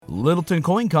Littleton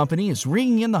Coin Company is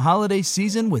ringing in the holiday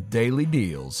season with daily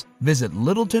deals. Visit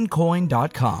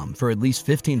littletoncoin.com for at least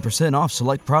 15% off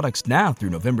select products now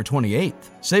through November 28th.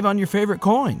 Save on your favorite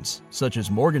coins, such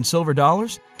as Morgan Silver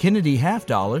Dollars, Kennedy Half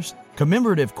Dollars,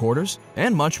 commemorative quarters,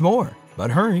 and much more.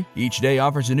 But hurry, each day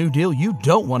offers a new deal you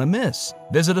don't want to miss.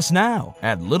 Visit us now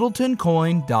at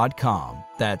littletoncoin.com.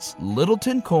 That's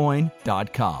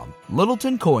littletoncoin.com.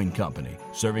 Littleton Coin Company,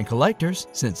 serving collectors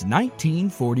since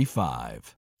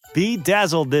 1945. Be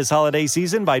dazzled this holiday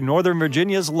season by Northern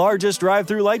Virginia's largest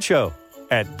drive-through light show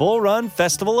at Bull Run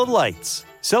Festival of Lights.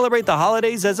 Celebrate the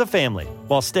holidays as a family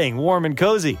while staying warm and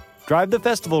cozy. Drive the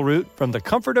festival route from the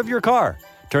comfort of your car.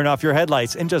 Turn off your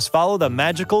headlights and just follow the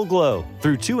magical glow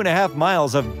through 2.5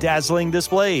 miles of dazzling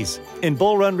displays in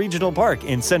Bull Run Regional Park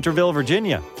in Centerville,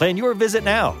 Virginia. Plan your visit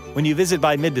now. When you visit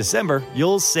by mid-December,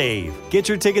 you'll save. Get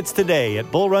your tickets today at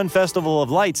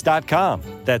bullrunfestivaloflights.com.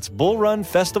 That's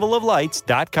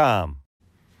bullrunfestivaloflights.com.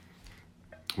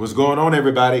 What's going on,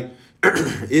 everybody?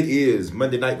 It is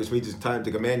Monday night, which means it's time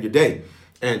to command your day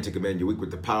and to command your week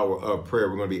with the power of prayer.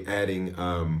 We're going to be adding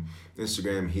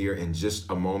Instagram here in just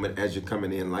a moment. As you're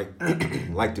coming in, like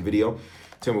the video,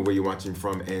 tell me where you're watching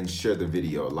from and share the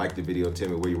video. Like the video, tell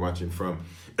me where you're watching from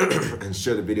and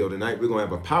share the video. Tonight we're going to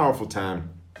have a powerful time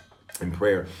in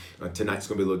prayer. Tonight's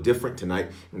going to be a little different.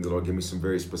 Tonight the Lord gave me some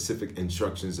very specific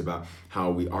instructions about how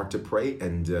we are to pray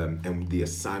and the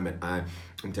assignment I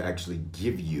am to actually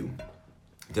give you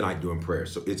tonight doing prayer.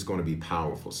 So it's going to be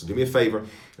powerful. So do me a favor,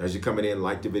 as you're coming in,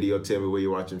 like the video, tell me where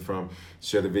you're watching from,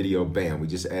 share the video, bam. We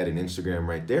just added Instagram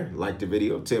right there. Like the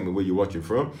video, tell me where you're watching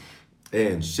from,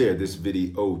 and share this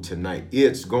video tonight.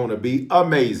 It's going to be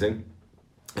amazing,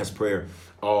 as prayer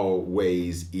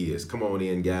always is. Come on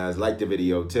in, guys. Like the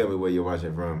video, tell me where you're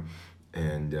watching from,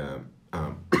 and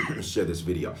share this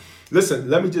video. Listen,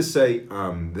 let me just say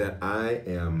that I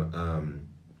am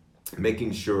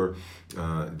making sure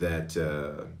that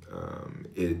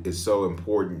it is so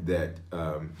important that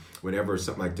whenever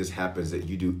something like this happens, that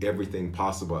you do everything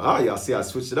possible. Oh, y'all see I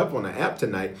switched it up on the app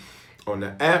tonight. On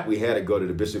the app, we had to go to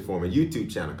the Bishop Foreman YouTube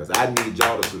channel because I need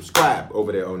y'all to subscribe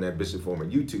over there on that Bishop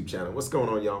Foreman YouTube channel. What's going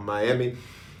on, y'all? Miami,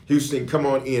 Houston, come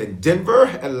on in. Denver,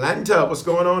 Atlanta. What's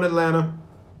going on, Atlanta?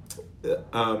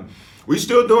 We're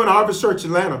still doing Harvest Church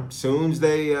Atlanta. Soon as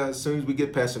we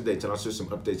get past some dates, and I'll share some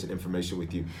updates and information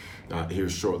with you here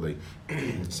shortly.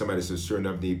 Somebody says, sure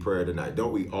enough, need prayer tonight.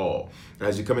 Don't we all?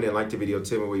 As you're coming in, like the video,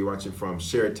 tell me where you're watching from,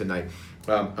 share it tonight.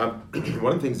 One of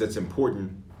the things that's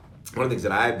important, one of the things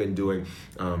that I've been doing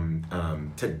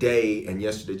today and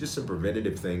yesterday, just some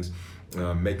preventative things,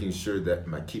 making sure that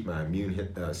I keep my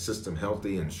immune system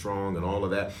healthy and strong and all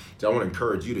of that. So I want to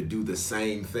encourage you to do the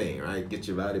same thing, right? Get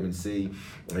your vitamin C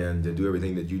and do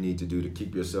everything that you need to do to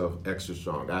keep yourself extra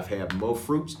strong. I've had more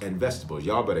fruits and vegetables.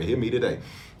 Y'all better hear me today.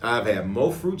 I've had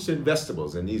more fruits and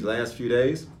vegetables in these last few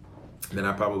days than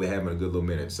I probably have in a good little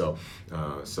minute. So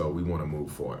we want to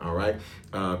move forward, all right?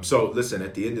 So listen,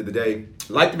 at the end of the day,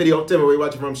 like the video, tell me where you're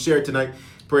watching from, share it tonight.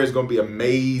 Prayer is going to be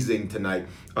amazing tonight.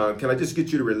 Can I just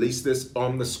get you to release this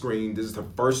on the screen? This is the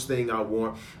first thing I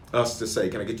want us to say.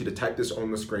 Can I get you to type this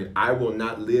on the screen? I will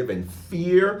not live in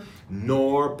fear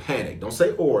nor panic. Don't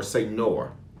say or, say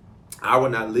nor. I will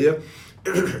not live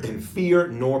in fear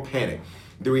nor panic.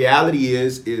 The reality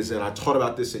is, and I taught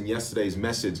about this in yesterday's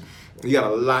message, you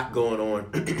got a lot going on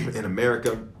in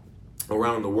America,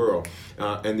 around the world.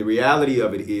 And the reality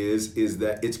of it is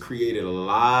that it's created a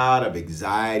lot of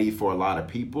anxiety for a lot of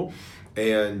people.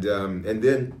 And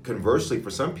then conversely,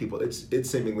 for some people, it's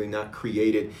seemingly not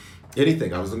created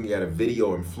anything. I was looking at a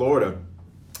video in Florida,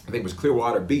 I think it was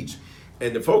Clearwater Beach,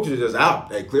 and the folks were just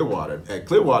out at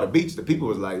Clearwater Beach. The people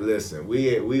was like, listen,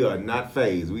 we are not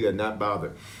fazed. We are not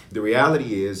bothered. The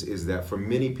reality is that for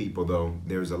many people, though,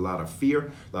 there's a lot of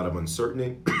fear, a lot of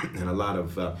uncertainty, and a lot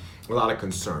of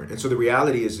concern. And so the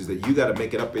reality is that you got to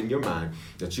make it up in your mind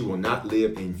that you will not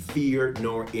live in fear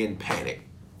nor in panic.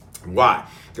 Why?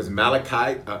 Because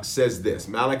Malachi says this.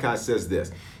 Malachi says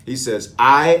this. He says,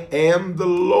 I am the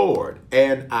Lord,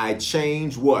 and I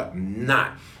change what?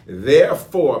 Not.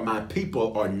 Therefore, my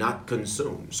people are not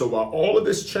consumed. So while all of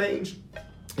this change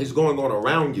is going on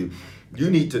around you,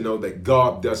 you need to know that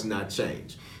God does not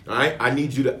change. All right? I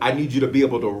need you to be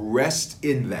able to rest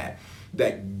in that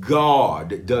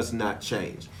God does not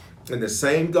change. And the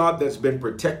same God that's been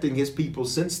protecting his people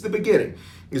since the beginning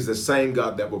is the same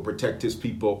God that will protect his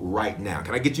people right now.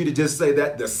 Can I get you to just say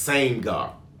that? The same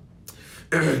God.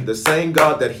 The same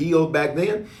God that healed back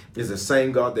then is the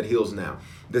same God that heals now.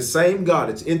 The same God.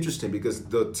 It's interesting because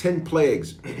the 10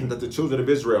 plagues that the children of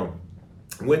Israel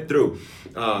went through.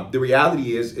 The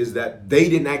reality is that they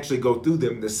didn't actually go through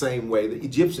them the same way the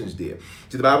Egyptians did.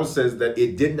 See, the Bible says that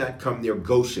it did not come near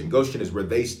Goshen. Goshen is where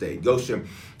they stayed. Goshen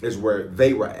is where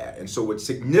they were at. And so what's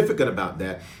significant about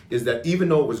that is that even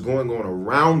though it was going on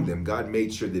around them, God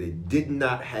made sure that it did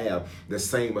not have the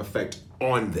same effect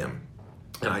on them.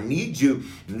 And I need you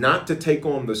not to take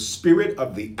on the spirit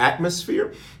of the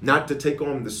atmosphere, not to take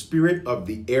on the spirit of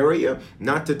the area,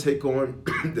 not to take on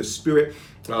the spirit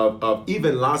of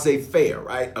even laissez-faire,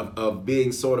 right? Of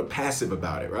being sort of passive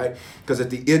about it, right? Because at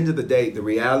the end of the day, the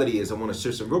reality is I want to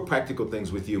share some real practical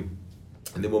things with you.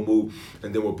 And then we'll move,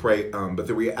 and then we'll pray. But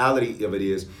the reality of it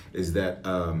is that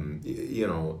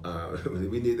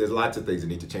there's lots of things that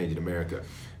need to change in America,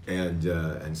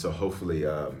 and so hopefully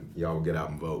y'all will get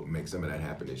out and vote and make some of that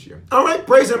happen this year. All right,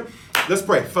 praise Him. Let's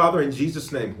pray. Father, in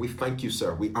Jesus' name, we thank you,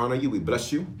 sir. We honor you. We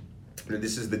bless you. And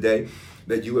this is the day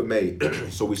that you have made,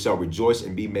 so we shall rejoice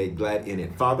and be made glad in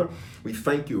it. Father, we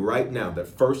thank you right now that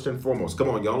first and foremost, come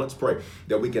on, y'all, let's pray,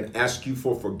 that we can ask you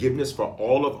for forgiveness for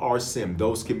all of our sin,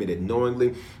 those committed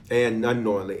knowingly and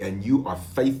unknowingly. And you are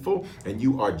faithful and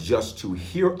you are just to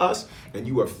hear us, and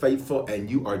you are faithful and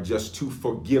you are just to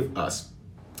forgive us.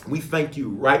 We thank you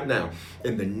right now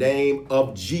in the name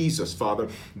of Jesus, Father,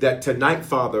 that tonight,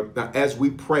 Father, as we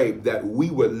pray, that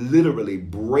we would literally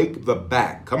break the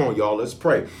back. Come on, y'all, let's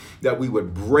pray that we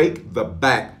would break the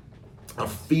back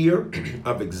of fear,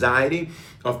 of anxiety,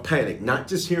 of panic, not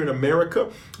just here in America,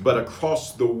 but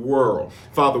across the world.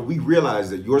 Father, we realize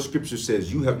that your scripture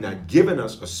says you have not given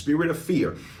us a spirit of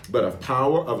fear, but of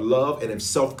power, of love, and of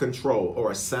self-control,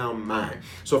 or a sound mind.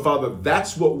 So, Father,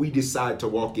 that's what we decide to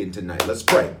walk in tonight. Let's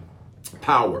pray.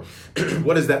 Power.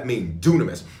 What does that mean?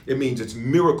 Dunamis. It means it's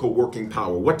miracle working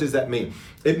power. What does that mean?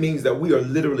 It means that we are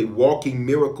literally walking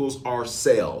miracles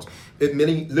ourselves. It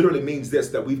literally means this,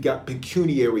 that we've got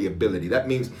pecuniary ability. That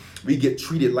means we get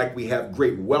treated like we have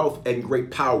great wealth and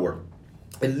great power.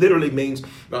 It literally means,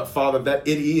 Father, that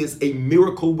it is a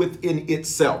miracle within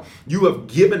itself. You have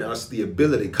given us the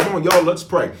ability, come on, y'all, let's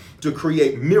pray, to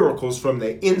create miracles from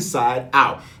the inside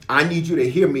out. I need you to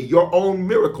hear me. Your own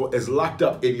miracle is locked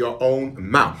up in your own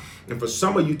mouth. And for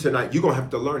some of you tonight, you're going to have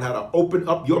to learn how to open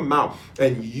up your mouth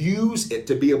and use it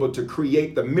to be able to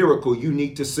create the miracle you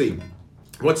need to see.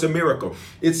 What's a miracle?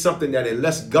 It's something that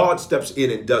unless God steps in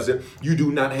and does it, you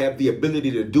do not have the ability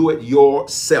to do it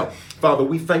yourself. Father,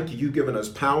 we thank you. You've given us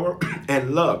power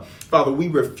and love. Father, we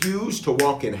refuse to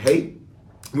walk in hate.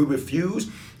 We refuse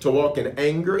to walk in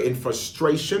anger, in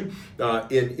frustration,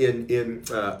 in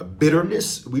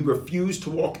bitterness. We refuse to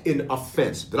walk in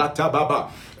offense.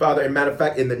 Father, in matter of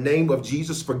fact, in the name of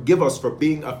Jesus, forgive us for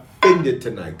being offended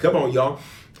tonight. Come on, y'all.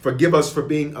 Forgive us for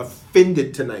being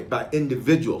offended tonight by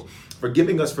individuals.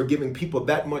 Forgiving us for giving people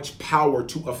that much power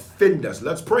to offend us.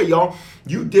 Let's pray, y'all.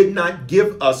 You did not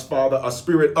give us, Father, a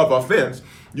spirit of offense.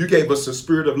 You gave us a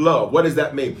spirit of love. What does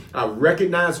that mean? I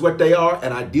recognize what they are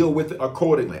and I deal with it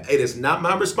accordingly. It is not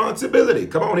my responsibility.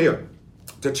 Come on here.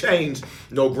 To change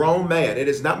no grown man. It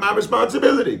is not my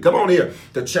responsibility. Come on here.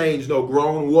 To change no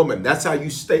grown woman. That's how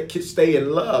you stay in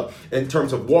love in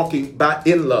terms of walking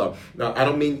in love. Now, I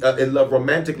don't mean in love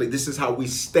romantically. This is how we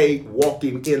stay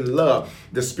walking in love.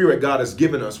 The spirit God has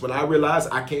given us. When I realize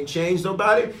I can't change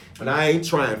nobody and I ain't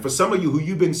trying. For some of you who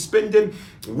you've been spending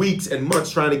weeks and months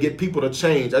trying to get people to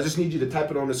change, I just need you to type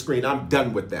it on the screen. I'm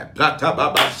done with that.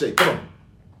 Come on.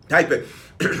 Type it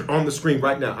on the screen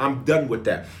right now. I'm done with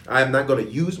that. I am not going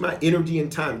to use my energy and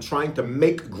time trying to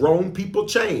make grown people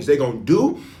change. They're going to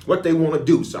do what they want to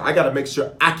do. So I got to make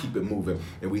sure I keep it moving.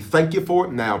 And we thank you for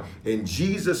it now in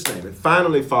Jesus' name. And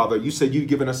finally, Father, you said you've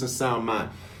given us a sound mind,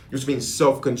 which means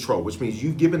self-control, which means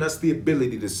you've given us the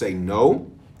ability to say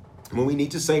no when we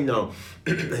need to say no.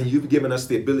 And you've given us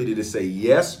the ability to say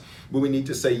yes when we need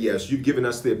to say yes. You've given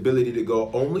us the ability to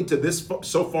go only to this,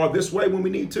 so far this way when we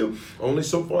need to, only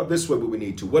so far this way when we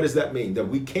need to. What does that mean? That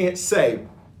we can't say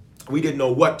we didn't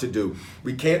know what to do.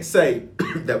 We can't say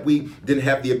that we didn't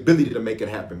have the ability to make it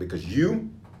happen, because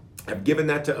you have given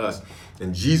that to us.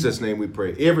 In Jesus' name we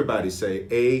pray. Everybody say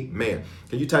amen.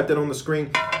 Can you type that on the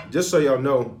screen? Just so y'all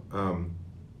know, a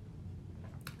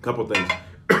couple things.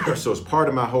 So as part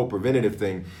of my whole preventative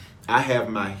thing, I have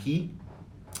my heat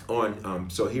on.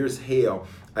 So here's hell.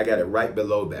 I got it right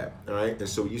below that. All right. And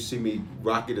so you see me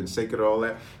rock it and shake it all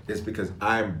that. It's because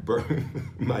I'm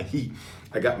burning my heat.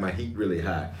 I got my heat really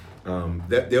high.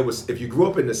 There was, if you grew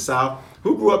up in the South,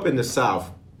 who grew up in the South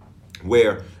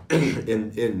where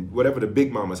in whatever the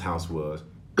Big Mama's house was,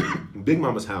 Big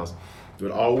Mama's house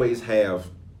would always have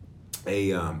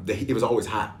it was always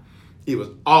hot. It was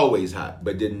always hot,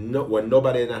 but wasn't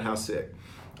nobody in that house sick.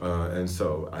 And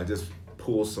so I just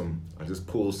pulled some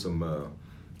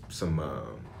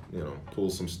pull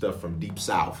some stuff from deep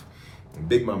south.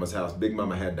 Big Mama's house. Big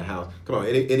Mama had the house. Come on,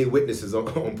 any witnesses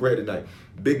on prayer tonight?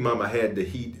 Big Mama had the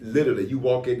heat. Literally, you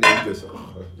walk in there,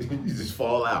 you just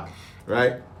fall out,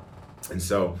 right? And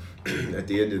so, at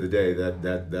the end of the day,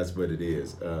 that's what it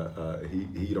is.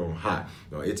 Heat on hot.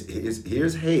 No,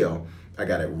 here's hell. I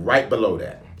got it right below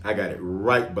that.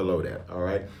 All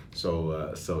right.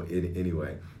 So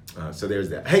anyway, so there's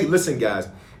that. Hey, listen, guys.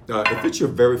 If it's your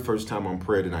very first time on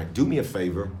prayer tonight, do me a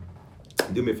favor.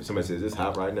 Somebody says it's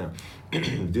hot right now.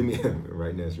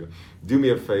 Right now, sure. Do me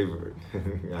a favor.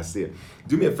 I see it.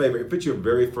 Do me a favor. If it's your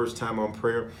very first time on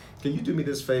prayer, can you do me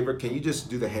this favor? Can you just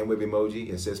do the hand wave emoji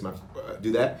and say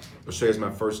do that? Or say it's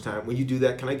my first time. When you do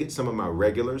that, can I get some of my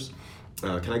regulars?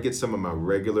 Can I get some of my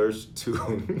regulars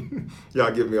to,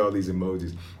 y'all give me all these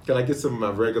emojis. Can I get some of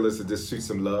my regulars to just shoot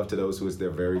some love to those who it's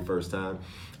their very first time?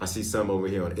 I see some over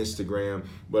here on Instagram.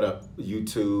 What up,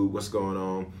 YouTube? What's going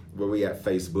on? Where we at,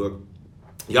 Facebook?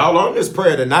 Y'all on this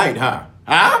prayer tonight, huh?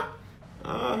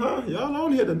 Y'all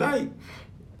on here tonight.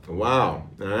 Wow.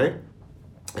 All right.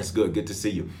 That's good. Good to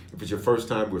see you. If it's your first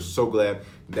time, we're so glad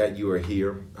that you are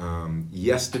here.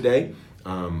 Yesterday,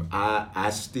 I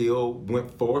still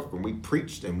went forth and we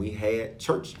preached and we had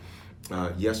church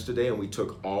yesterday, and we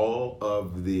took all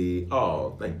of the,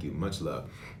 thank you, much love,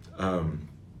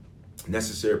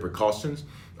 necessary precautions.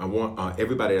 I want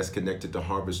everybody that's connected to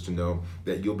Harvest to know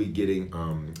that you'll be getting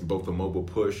both a mobile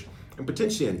push and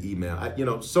potentially an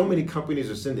email. So many companies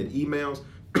are sending emails.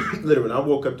 Literally, when I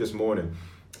woke up this morning,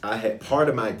 I had part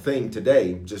of my thing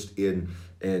today, just in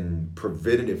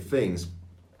preventative things.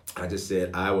 I just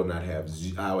said I will have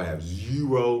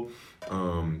zero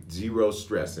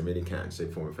stress of any kind,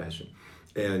 shape, form, or fashion.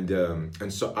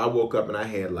 And so I woke up and I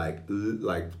had like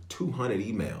 200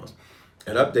 emails.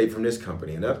 An update from this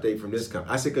company, an update from this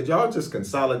company. I said, could y'all just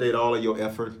consolidate all of your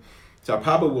efforts? So I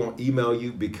probably won't email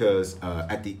you because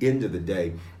at the end of the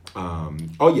day,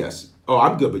 yes. Oh,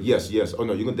 I'm good, but yes. Oh,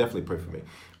 no, you can definitely pray for me.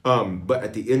 But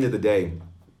at the end of the day,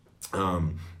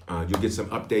 you'll get some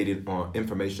updated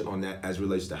information on that as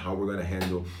relates to how we're going to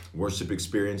handle worship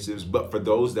experiences. But for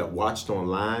those that watched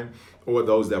online or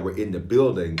those that were in the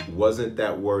building, wasn't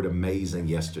that word amazing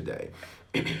yesterday?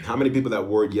 How many people that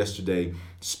word yesterday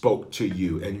spoke to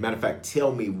you? And matter of fact,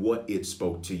 tell me what it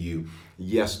spoke to you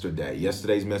yesterday.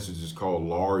 Yesterday's message is called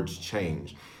Large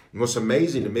Change. And what's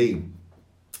amazing to me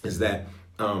is that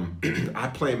I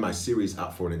planned my series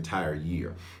out for an entire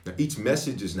year. Now, each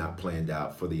message is not planned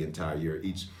out for the entire year.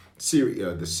 Each series,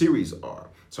 the series are.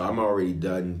 So I'm already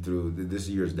done this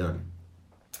year's done.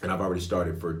 And I've already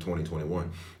started for 2021.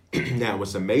 Now,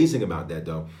 what's amazing about that,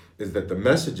 though, is that the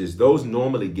messages, those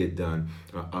normally get done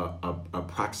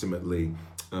approximately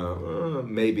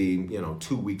maybe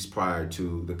 2 weeks prior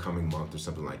to the coming month or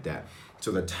something like that.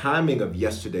 So the timing of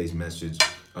yesterday's message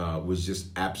was just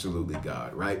absolutely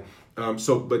God, right?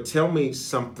 But tell me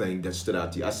something that stood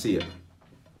out to you. I see it.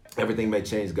 Everything may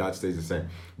change, God stays the same.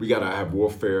 We got to have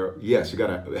warfare. Yes, you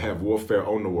got to have warfare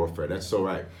on the warfare. That's so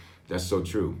right. That's so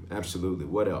true. Absolutely.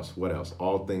 What else?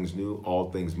 All things new,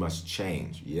 all things must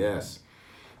change. Yes.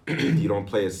 You don't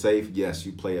play it safe. Yes,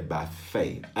 you play it by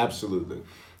faith. Absolutely.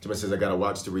 Somebody says, I got to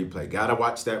watch the replay. Got to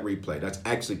watch that replay. That's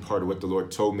actually part of what the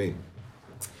Lord told me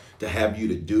to have you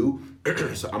to do.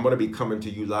 So I'm going to be coming to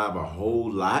you live a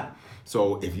whole lot.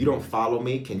 So if you don't follow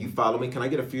me, can you follow me? Can I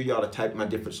get a few of y'all to type my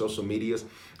different social medias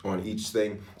on each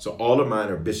thing? So all of mine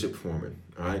are Bishop Foreman.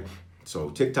 All right. So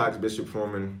TikTok's Bishop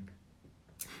Foreman.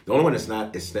 The only one that's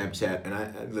not is Snapchat.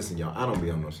 And listen, y'all, I don't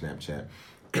be on no Snapchat.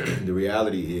 The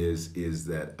reality is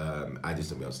that I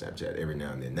just don't be on Snapchat every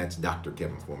now and then. That's Dr.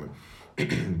 Kevin Foreman.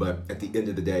 But at the end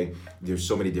of the day, there's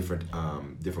so many different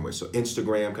ways. So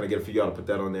Instagram, can I get a few of y'all to put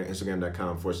that on there?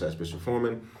 Instagram.com/Bishop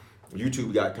Foreman.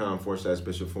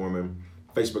 YouTube.com/Bishop Foreman.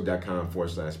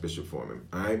 Facebook.com/Bishop Foreman.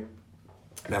 All right?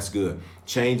 That's good.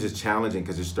 Change is challenging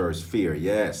because it stirs fear.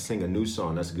 Yes, sing a new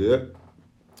song. That's good.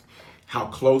 How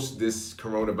close this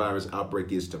coronavirus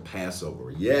outbreak is to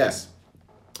Passover. Yes.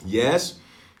 Yes.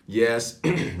 Yes.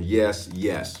 Yes.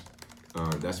 Yes.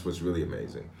 That's what's really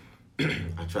amazing.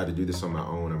 I tried to do this on my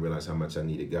own. I realized how much I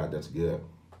needed God. That's good.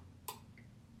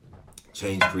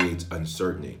 Change creates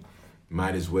uncertainty.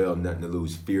 Might as well, nothing to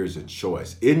lose. Fear is a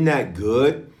choice. Isn't that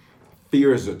good?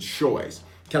 Fear is a choice.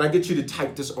 Can I get you to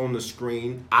type this on the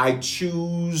screen? I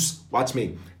choose, watch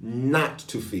me, not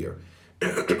to fear.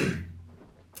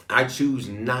 I choose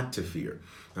not to fear.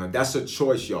 That's a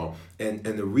choice, y'all. And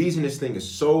the reason this thing is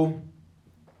so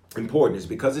important is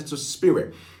because it's a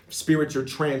spirit. Spirits are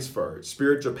transferred.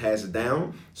 Spirits are passed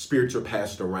down. Spirits are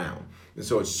passed around. And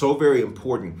so it's so very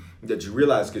important that you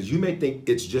realize, because you may think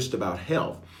it's just about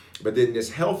health, But then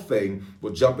this health thing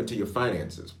will jump into your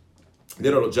finances.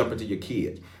 Then it'll jump into your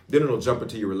kids. Then it'll jump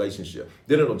into your relationship.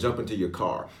 Then it'll jump into your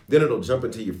car. Then it'll jump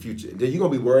into your future. Then you're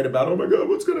going to be worried about, oh my God,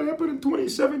 what's going to happen in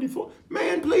 2074?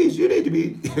 Man, please, you need to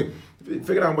be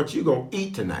figuring out what you're going to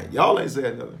eat tonight. Y'all ain't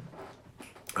saying nothing.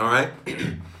 All right?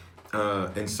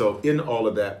 And so in all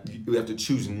of that, you have to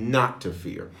choose not to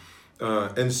fear.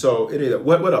 And so anyway,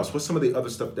 what else? What's some of the other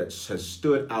stuff that has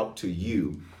stood out to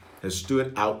you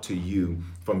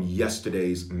from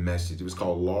yesterday's message? It was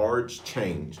called Large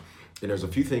Change. And there's a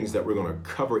few things that we're going to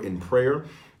cover in prayer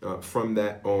from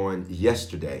that on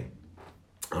yesterday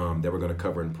that we're going to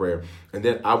cover in prayer. And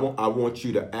then I want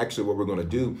you to actually, what we're going to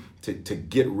do to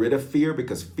get rid of fear,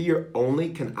 because fear only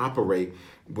can operate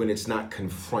when it's not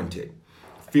confronted.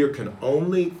 Fear can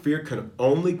only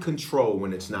control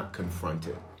when it's not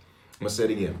confronted. I'm going to say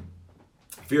it again.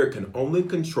 Fear can only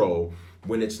control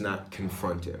when it's not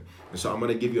confronted. And so I'm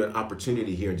going to give you an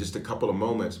opportunity here in just a couple of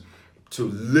moments to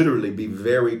literally be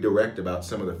very direct about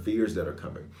some of the fears that are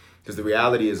coming. Because the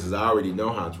reality is I already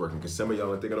know how it's working. Because some of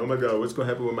y'all are thinking, oh my God, what's going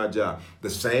to happen with my job? The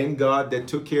same God that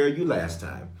took care of you last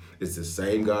time is the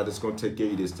same God that's going to take care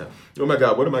of you this time. Oh my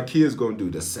God, what are my kids going to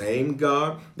do? The same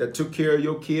God that took care of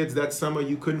your kids that summer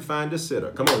you couldn't find a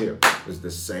sitter. Come on here. It's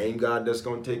the same God that's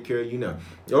going to take care of you now.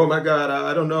 Oh my God,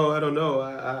 I don't know.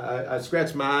 I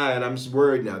scratched my eye and I'm just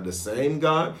worried now. The same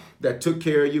God that took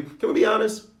care of you. Can we be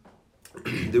honest?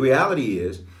 The reality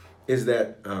is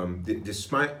that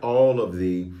despite all of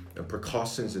the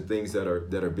precautions and things that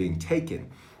are being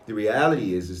taken, the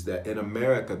reality is that in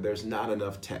America there's not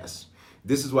enough tests.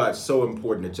 This is why it's so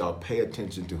important that y'all pay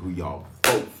attention to who y'all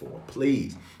vote for,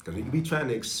 please. Because when you be trying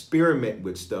to experiment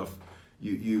with stuff,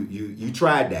 you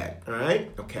tried that, all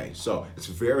right? Okay, so it's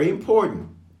very important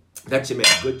that you make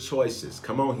good choices.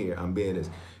 Come on here, I'm being is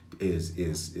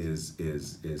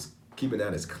keeping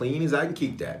that as clean as I can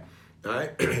keep that. All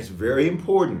right, it's very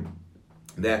important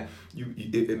that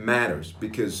it matters,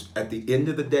 because at the end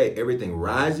of the day, everything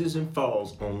rises and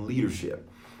falls on leadership.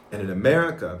 And in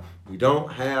America, we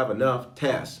don't have enough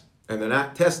tests, and they're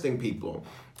not testing people.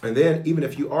 And then even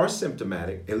if you are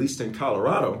symptomatic, at least in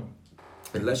Colorado,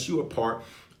 unless you are part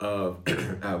of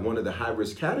one of the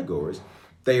high-risk categories,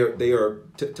 they are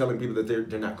telling people that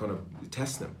they're not going to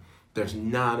test them. There's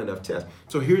not enough tests.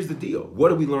 So here's the deal. What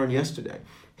did we learn yesterday?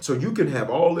 So you can have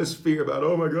all this fear about,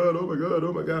 oh my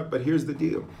God. But here's the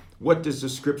deal. What does the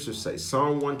scripture say?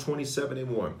 Psalm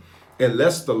 127:1.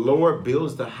 Unless the Lord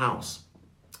builds the house,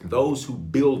 those who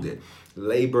build it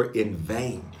labor in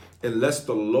vain. Unless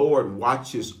the Lord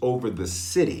watches over the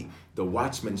city, the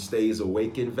watchman stays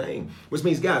awake in vain. Which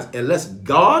means, guys, unless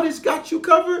God has got you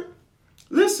covered,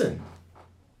 listen.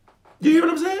 You hear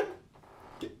what I'm saying?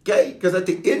 Okay? Because at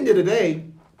the end of the day,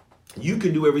 you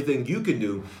can do everything you can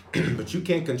do, but you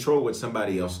can't control what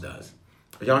somebody else does.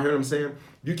 Y'all hear what I'm saying?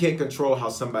 You can't control how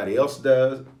somebody else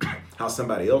does, how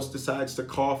somebody else decides to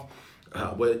cough,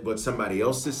 what somebody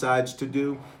else decides to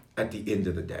do at the end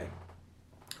of the day.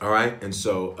 All right? And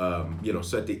so,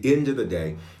 so at the end of the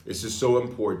day, it's just so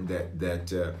important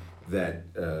that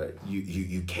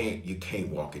you can't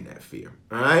walk in that fear.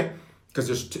 All right?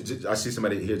 Because I see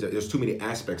somebody here, there's too many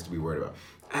aspects to be worried about.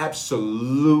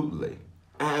 Absolutely.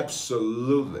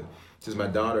 Says my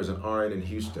daughter's an RN in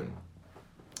Houston,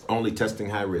 only testing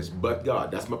high risk. But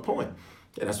God, that's my point.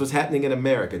 And that's what's happening in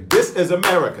America. This is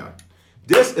America.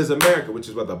 This is America, which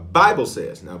is what the Bible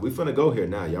says. Now, we're finna go here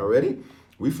now. Y'all ready?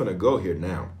 We're finna go here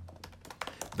now.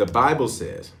 The Bible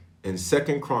says in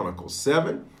 2 Chronicles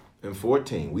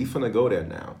 7:14, we finna go there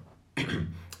now.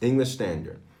 English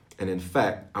Standard. And in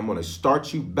fact, I'm going to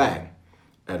start you back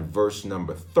at verse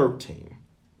number 13.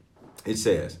 It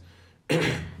says,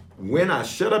 when I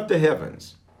shut up the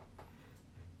heavens,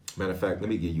 matter of fact, let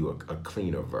me give you a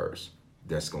cleaner verse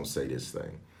that's going to say this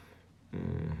thing.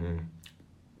 Mm-hmm.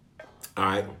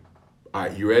 All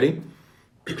right, you ready?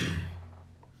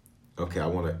 Okay, I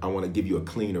want to give you a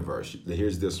cleaner verse.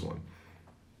 Here's this one,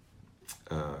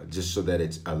 just so that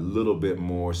it's a little bit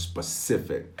more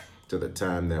specific to the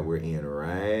time that we're in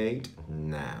right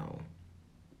now.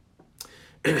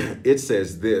 It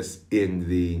says this in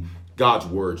the God's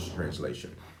Words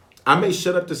translation. I may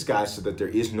shut up the sky so that there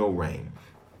is no rain,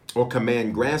 or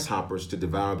command grasshoppers to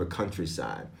devour the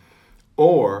countryside,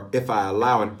 or if I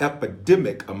allow an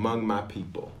epidemic among my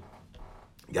people.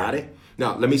 Got it?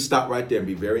 Now, let me stop right there and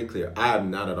be very clear. I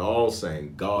am not at all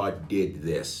saying God did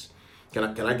this. Can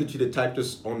I get you to type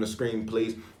this on the screen,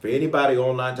 please? For anybody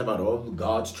online talking about, oh,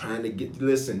 God's trying to get,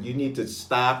 listen, you need to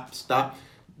stop.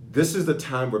 This is the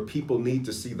time where people need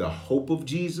to see the hope of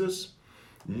Jesus,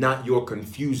 not your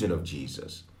confusion of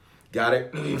Jesus. Got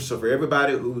it? So for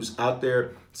everybody who's out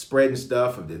there spreading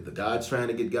stuff, the God's trying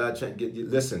to get you,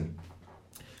 listen,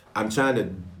 I'm trying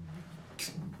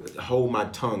to hold my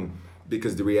tongue,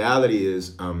 because the reality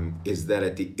is that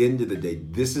at the end of the day,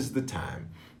 this is the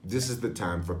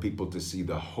time for people to see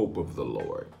the hope of the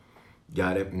Lord.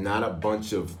 Got it? Not a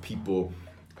bunch of people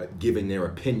giving their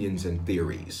opinions and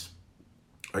theories.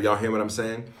 Are y'all hearing what I'm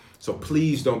saying? So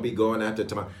please don't be going after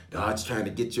tomorrow. God's trying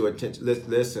to get your attention.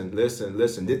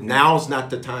 Listen. Now's not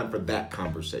the time for that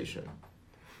conversation.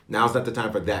 Now's not the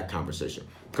time for that conversation.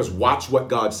 Because watch what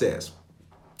God says.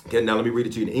 Okay, now let me read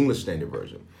it to you in English Standard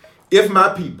Version. If my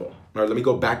people, all right, let me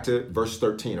go back to verse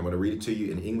 13. I'm going to read it to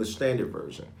you in English Standard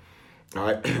Version. All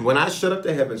right, when I shut up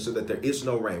the heavens so that there is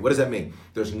no rain, what does that mean?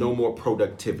 There's no more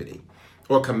productivity.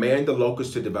 Or command the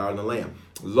locusts to devour the land.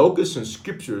 Locusts in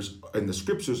the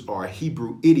scriptures are a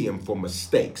Hebrew idiom for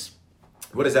mistakes.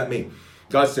 What does that mean?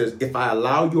 God says, if I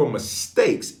allow your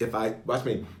mistakes, watch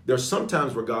me, there's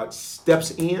sometimes where God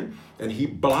steps in and he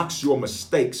blocks your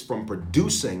mistakes from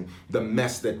producing the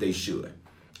mess that they should.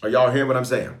 Are y'all hearing what I'm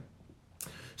saying?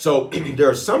 So there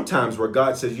are some times where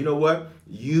God says, you know what?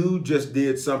 You just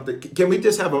did something. Can we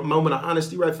just have a moment of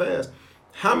honesty right fast?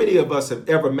 How many of us have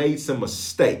ever made some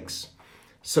mistakes?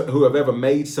 Who have ever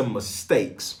made some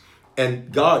mistakes,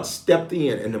 and God stepped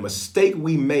in, and the mistake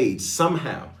we made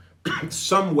somehow,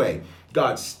 some way,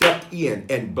 God stepped in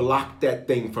and blocked that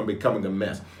thing from becoming a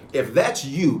mess. If that's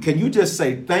you, can you just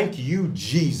say, thank you,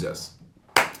 Jesus?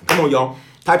 Come on, y'all.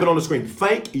 Type it on the screen.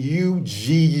 Thank you,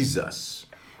 Jesus.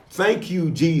 Thank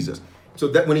you, Jesus. So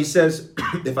that when he says,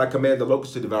 if I command the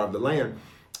locusts to devour the land,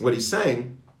 what he's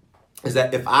saying is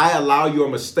that if I allow your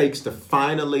mistakes to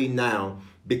finally now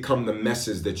become the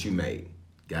messes that you made.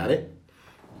 Got it?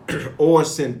 Or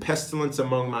send pestilence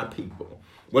among my people.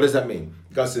 What does that mean?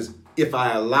 God says, if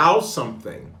I allow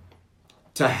something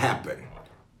to happen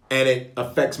and it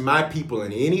affects my people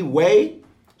in any way,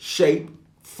 shape,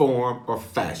 form, or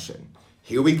fashion.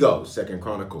 Here we go. 2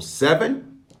 Chronicles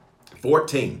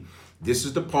 7:14. This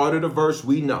is the part of the verse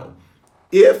we know.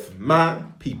 If my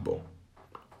people,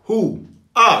 who?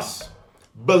 Us,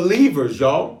 believers,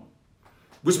 y'all,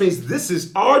 which means this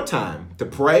is our time to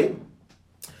pray.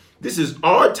 This is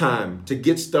our time to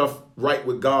get stuff right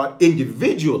with God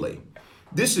individually.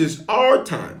 This is our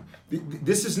time.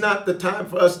 This is not the time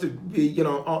for us to be,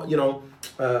 getting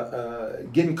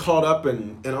caught up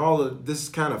in all of this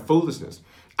kind of foolishness.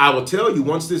 I will tell you,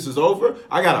 once this is over,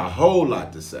 I got a whole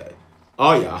lot to say.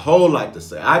 Oh yeah, a whole lot to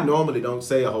say. I normally don't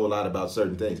say a whole lot about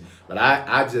certain things, but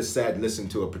I just sat and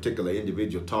listened to a particular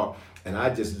individual talk. And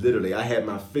I had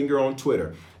my finger on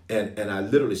Twitter and I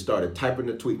literally started typing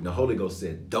the tweet, and the Holy Ghost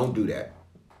said, don't do that.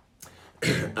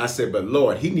 I said, but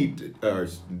Lord, they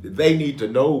need to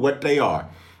know what they are.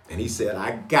 And he said,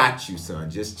 I got you, son.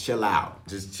 Just chill out.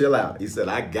 Just chill out. He said,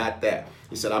 I got that.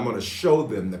 He said, I'm going to show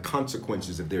them the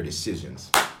consequences of their decisions.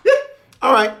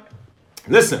 All right.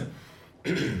 Listen.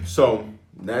 So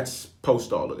that's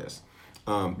post all of this.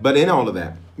 But in all of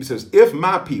that, he says, if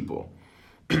my people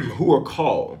who are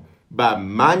called by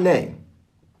my name,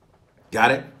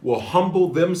 got it, will humble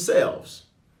themselves,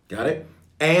 got it,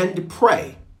 and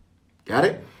pray, got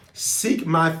it, seek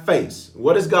my face.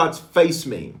 What does God's face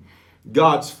mean?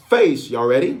 God's face, y'all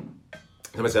ready?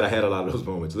 Somebody said I had a lot of those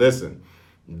moments. Listen,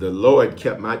 the Lord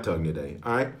kept my tongue today,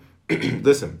 all right?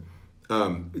 Listen,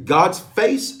 God's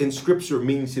face in Scripture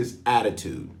means his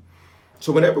attitude.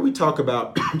 So whenever we talk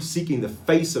about seeking the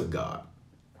face of God,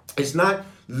 it's not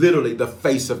literally the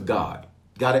face of God.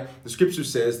 Got it? The Scripture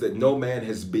says that no man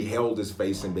has beheld his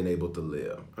face and been able to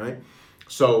live, right?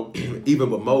 So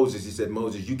even with Moses, he said,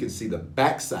 Moses, you can see the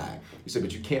backside. He said,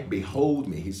 but you can't behold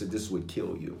me. He said, this would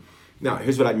kill you. Now,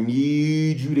 here's what I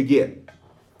need you to get.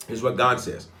 Here's what God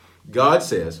says. God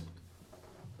says,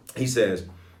 he says,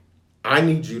 I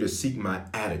need you to seek my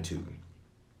attitude.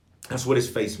 That's what his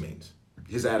face means,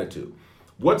 his attitude.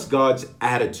 What's God's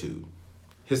attitude?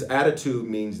 His attitude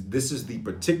means this is the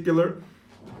particular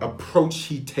approach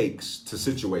he takes to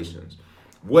situations.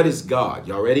 What is God?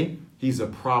 Y'all ready? He's a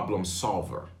problem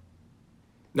solver.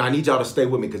 Now, I need y'all to stay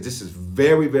with me because this is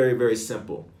very, very, very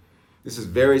simple. This is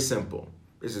very simple.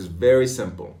 This is very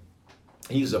simple.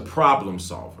 He's a problem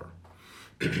solver.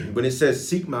 When it says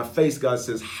seek my face, God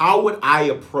says, how would I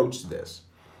approach this?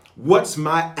 What's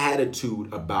my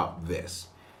attitude about this?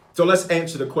 So let's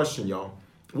answer the question, y'all.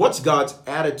 What's God's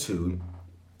attitude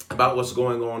about what's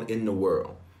going on in the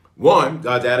world? One,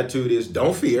 God's attitude is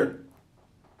don't fear.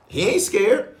 He ain't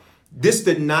scared. This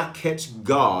did not catch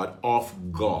God off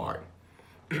guard.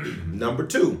 Number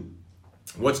two,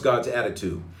 what's God's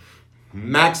attitude?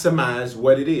 Maximize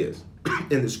what it is.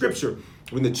 In the scripture,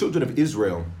 when the children of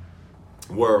Israel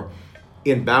were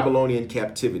in Babylonian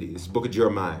captivity. It's the book of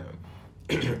Jeremiah.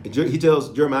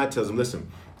 Jeremiah tells them,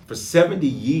 listen, for 70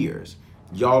 years,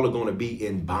 y'all are going to be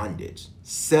in bondage.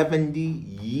 70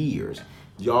 years,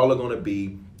 y'all are going to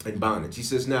be in bondage. He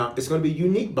says, now, it's going to be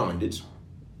unique bondage.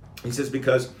 He says,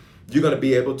 because you're going to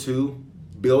be able to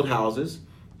build houses,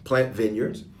 plant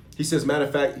vineyards. He says, matter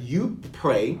of fact, you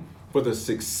pray for the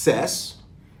success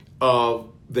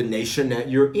of the nation that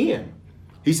you're in.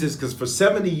 He says, because for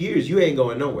 70 years, you ain't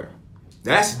going nowhere.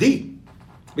 That's deep.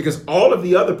 Because all of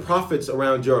the other prophets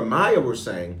around Jeremiah were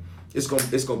saying, it's going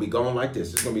to be going like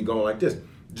this. It's going to be going like this.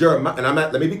 Jeremiah, and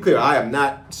let me be clear, I am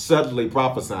not suddenly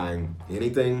prophesying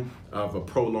anything of a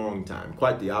prolonged time.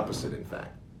 Quite the opposite, in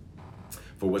fact,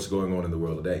 for what's going on in the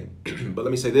world today. But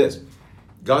let me say this.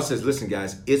 God says, listen,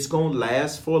 guys, it's going to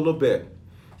last for a little bit,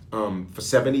 for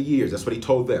 70 years. That's what he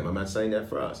told them. I'm not saying that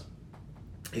for us.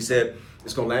 He said,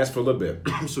 it's going to last for a little bit.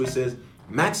 So he says,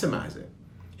 maximize it.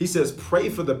 He says, pray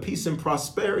for the peace and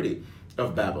prosperity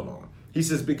of Babylon. He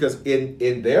says, because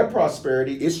in their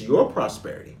prosperity, it's your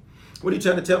prosperity. What are you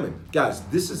trying to tell me? Guys,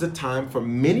 this is a time for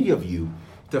many of you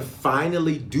to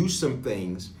finally do some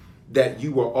things that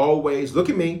you were always, look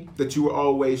at me, that you were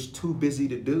always too busy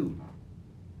to do.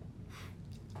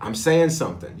 I'm saying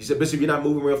something. You said, Bishop, you're not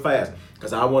moving real fast,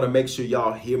 because I want to make sure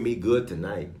y'all hear me good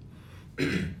tonight.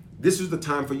 This is the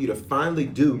time for you to finally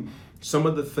do some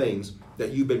of the things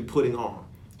that you've been putting on.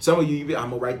 Some of you, I'm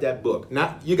going to write that book.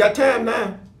 Now, you got time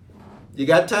now. You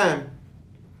got time.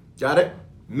 Got it?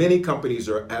 Many companies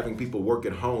are having people work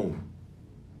at home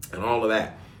and all of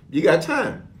that. You got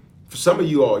time. For some of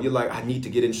you all, you're like, I need to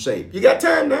get in shape. You got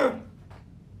time now.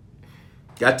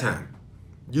 Got time.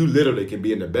 You literally can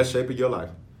be in the best shape of your life.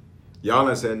 Y'all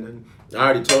not saying nothing. I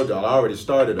already told y'all, I already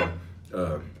started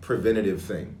a preventative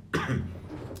thing.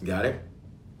 Got it?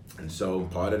 And so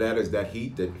part of that is that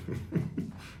heat that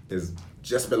is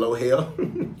just below hell.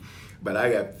 But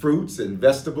I got fruits and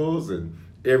vegetables and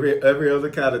every other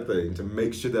kind of thing to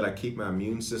make sure that I keep my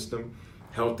immune system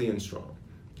healthy and strong.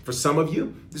 For some of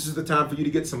you, this is the time for you to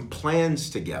get some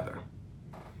plans together.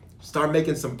 Start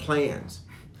making some plans.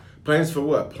 Plans for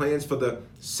what? Plans for the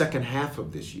second half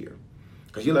of this year.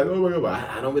 Because you're like, oh,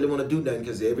 I don't really want to do nothing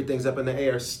because everything's up in the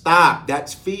air. Stop.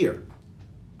 That's fear.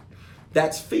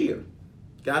 That's fear.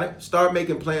 Got it? Start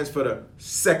making plans for the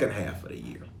second half of the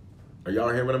year. Are y'all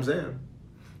hearing what I'm saying?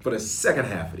 For the second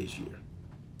half of this year.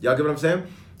 Y'all get what I'm saying?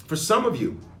 For some of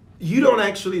you, you don't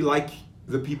actually like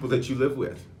the people that you live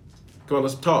with. Come on,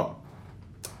 let's talk.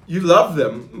 You love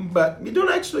them, but you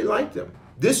don't actually like them.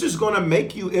 This is going to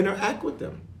make you interact with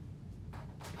them.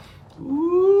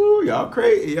 Ooh, y'all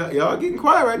crazy. Y'all getting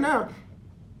quiet right now.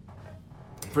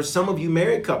 For some of you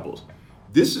married couples,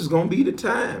 this is going to be the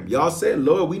time. Y'all said,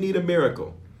 Lord, we need a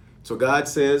miracle. So God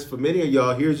says, for many of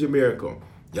y'all, here's your miracle.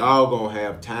 Y'all going to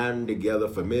have time together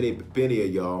for many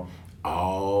of y'all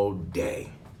all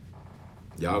day.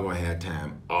 Y'all going to have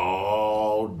time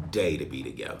all day to be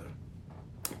together.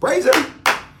 Praise him.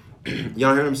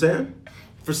 Y'all hear what I'm saying?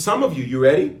 For some of you, you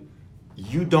ready?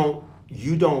 You don't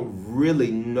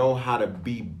really know how to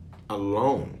be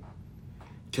alone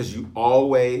because you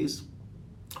always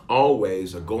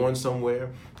are going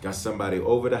somewhere, got somebody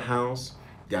over the house,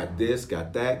 got this,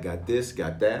 got that, got this,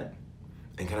 got that.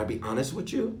 And can I be honest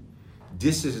with you?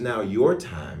 This is now your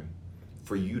time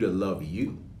for you to love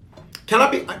you.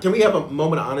 Can we have a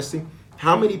moment of honesty?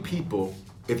 How many people,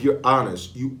 if you're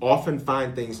honest, you often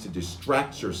find things to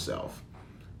distract yourself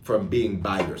from being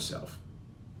by yourself?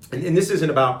 And this isn't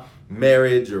about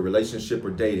marriage or relationship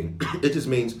or dating. It just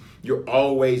means you're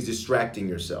always distracting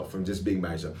yourself from just being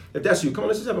by yourself. If that's you, come on,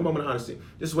 let's just have a moment of honesty.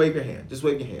 Just wave your hand. Just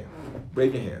wave your hand.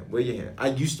 Wave your hand. Wave your hand. I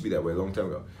used to be that way a long time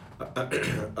ago.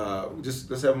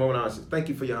 Let's have a moment of honesty. Thank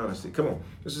you for your honesty. Come on.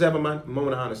 Let's just have a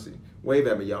moment of honesty. Wave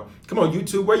at me, y'all. Come on,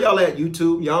 YouTube. Where y'all at,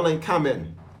 YouTube? Y'all ain't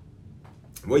commenting.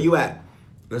 Where you at?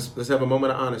 Let's have a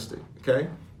moment of honesty. Okay?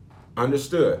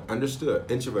 Understood.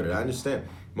 Introverted. I understand.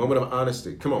 Moment of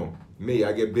honesty. Come on. Me,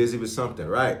 I get busy with something.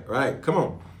 Right. Come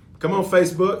on,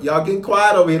 Facebook. Y'all getting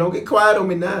quiet over here. Don't get quiet on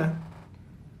me now.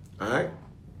 All right?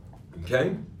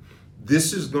 Okay?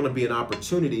 This is going to be an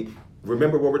opportunity.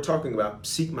 Remember what we're talking about.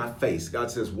 Seek my face. God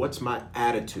says, what's my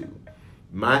attitude?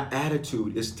 My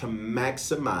attitude is to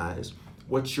maximize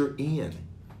what you're in.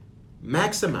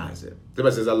 Maximize it.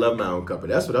 Somebody says, I love my own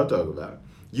company. That's what I'm talking about.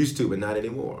 Used to, but not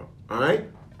anymore. All right?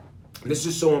 This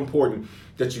is so important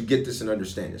that you get this and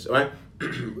understand this. All right?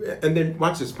 And then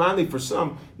watch this. Finally, for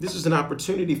some, this is an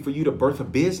opportunity for you to birth a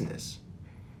business.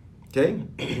 Okay?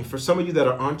 For some of you that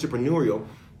are entrepreneurial,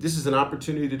 this is an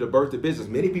opportunity to birth a business.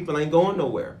 Many people ain't going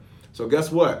nowhere. So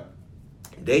guess what?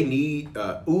 They need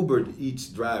Uber Eats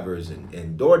drivers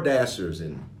and Door Dashers.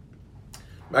 And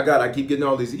my God, I keep getting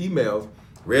all these emails.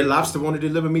 Red Lobster want to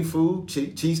deliver me food.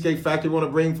 Cheesecake Factory want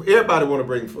to bring food. Everybody want to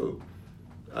bring food.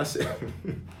 I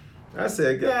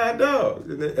said, God, no.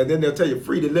 And then they'll tell you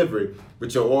free delivery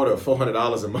with your order of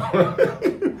 $400 a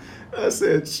month. I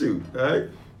said, shoot, all right?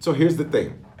 So here's the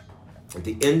thing. At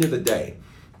the end of the day,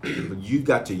 you've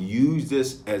got to use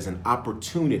this as an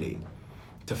opportunity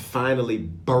to finally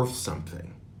birth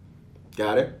something.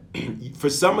 Got it? For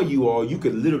some of you all, you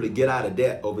could literally get out of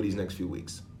debt over these next few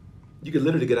weeks. You could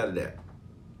literally get out of debt.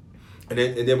 And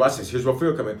then watch this. Here's what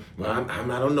fear coming. Well,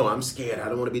 I don't know. I'm scared. I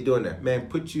don't want to be doing that. Man,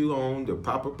 put you on the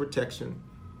proper protection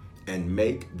and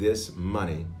make this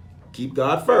money. Keep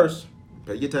God first.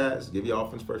 Pay your tithes. Give your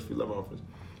offerings first if you love offerings.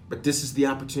 But this is the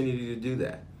opportunity to do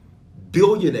that.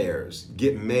 Billionaires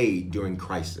get made during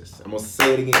crisis. I'm going to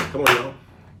say it again. Come on, y'all.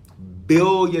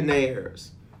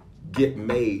 Billionaires get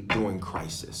made during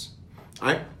crisis. All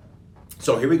right?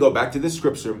 So here we go. Back to this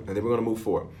scripture, and then we're going to move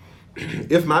forward.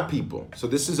 If my people, so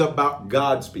this is about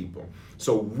God's people.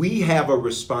 So we have a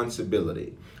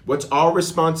responsibility. What's our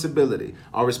responsibility?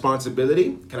 Our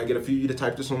responsibility, can I get a few of you to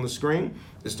type this on the screen?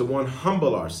 Is to one,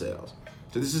 humble ourselves.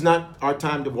 So this is not our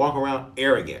time to walk around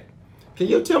arrogant. Can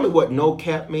you tell me what no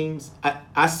cap means?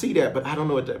 I see that, but I don't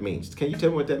know what that means. Can you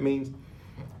tell me what that means?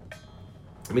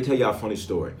 Let me tell you a funny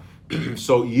story.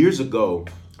 So years ago,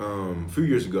 a few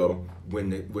years ago, when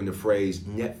the phrase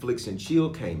Netflix and chill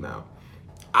came out,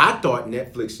 I thought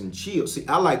Netflix and chill. See,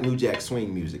 I like New Jack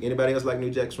Swing music. Anybody else like New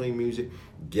Jack Swing music?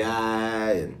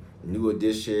 Guy and New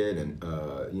Edition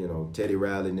and Teddy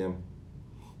Riley and them,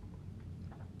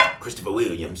 Christopher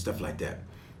Williams, stuff like that.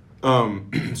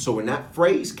 So when that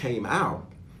phrase came out,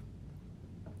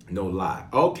 no lie.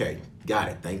 Okay, got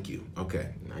it. Thank you.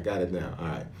 Okay, I got it now. All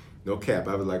right, no cap.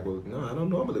 I was like, well, no, I don't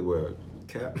normally wear a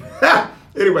cap.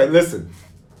 Anyway, listen.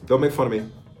 Don't make fun of me.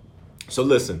 So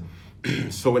listen.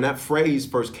 So when that phrase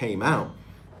first came out,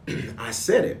 I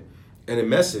said it in a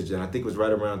message, and I think it was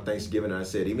right around Thanksgiving. I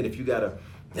said, even if you got a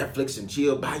Netflix and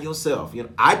chill by yourself,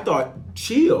 I thought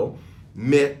chill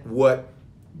meant what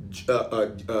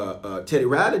Teddy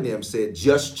Riley and them said,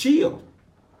 just chill,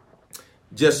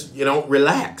 just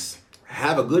relax,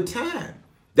 have a good time.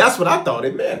 That's what I thought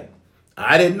it meant.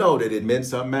 I didn't know that it meant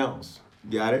something else.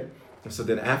 Got it? And so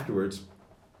then afterwards,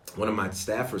 one of my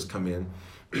staffers come in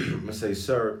and say,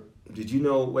 sir, did you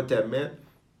know what that meant?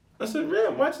 I said, yeah,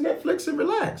 watch Netflix and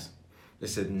relax. They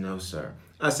said, no, sir.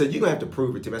 I said, you're going to have to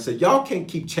prove it to me. I said, y'all can't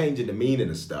keep changing the meaning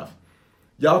of stuff.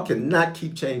 Y'all cannot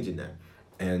keep changing that.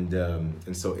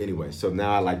 And so anyway, so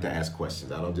now I like to ask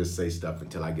questions. I don't just say stuff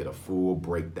until I get a full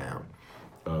breakdown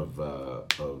of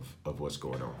what's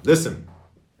going on. Listen,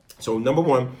 so number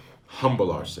one,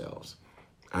 humble ourselves.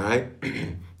 All right?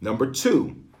 Number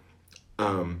two,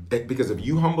 because if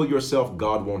you humble yourself,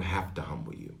 God won't have to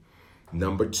humble you.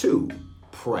 Number two,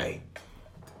 pray.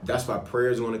 That's why prayer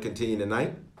is going to continue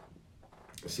tonight.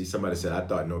 See, somebody said, I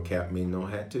thought no cap mean no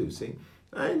hat too. See,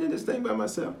 I ain't did this thing by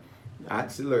myself. I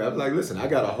was like, listen, I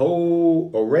got a whole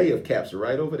array of caps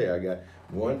right over there. I got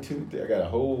 1, 2, 3. I got a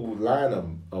whole line of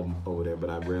them over there, but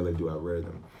I rarely do. I wear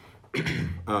them.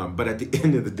 But at the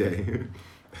end of the day,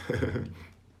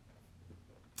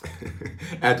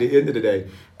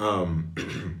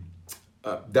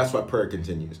 that's why prayer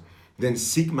continues. Then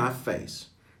seek my face.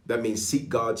 That means seek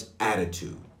God's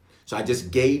attitude. So I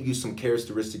just gave you some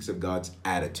characteristics of God's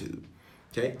attitude.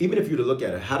 Okay? Even if you were to look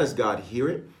at it, how does God hear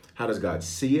it? How does God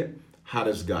see it? How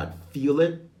does God feel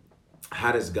it?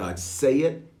 How does God say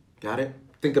it? Got it?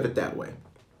 Think of it that way.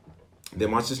 Then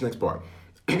watch this next part.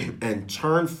 And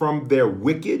turn from their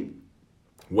wicked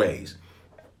ways.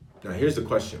 Now here's the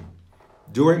question.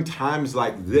 During times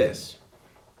like this,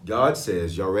 God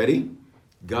says, y'all ready?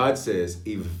 God says,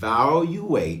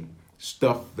 evaluate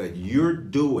stuff that you're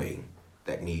doing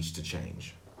that needs to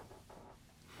change.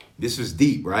 This is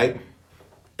deep, right?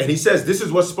 And he says this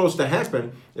is what's supposed to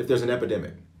happen if there's an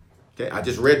epidemic. Okay, I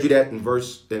just read you that in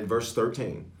verse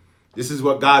 13. This is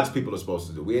what God's people are supposed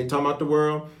to do. We ain't talking about the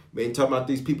world. We ain't talking about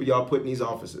these people y'all put in these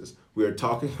offices. We are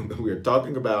talking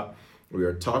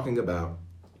about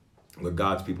what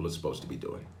God's people are supposed to be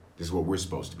doing. This is what we're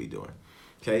supposed to be doing.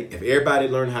 Okay, if everybody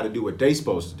learned how to do what they're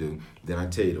supposed to do, then I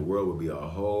tell you, the world would be a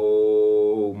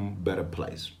whole better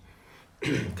place.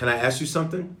 Can I ask you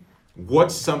something?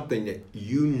 What's something that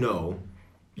you know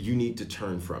you need to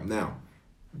turn from? Now,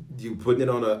 you're putting it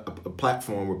on a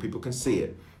platform where people can see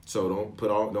it. So don't put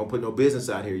no business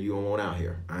out here you don't want out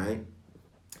here. All right.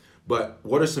 But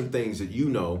what are some things that you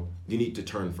know you need to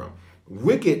turn from?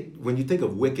 Wicked. When you think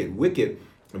of wicked,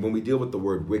 and when we deal with the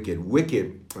word wicked,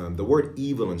 the word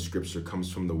evil in Scripture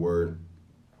comes from the word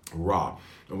ra,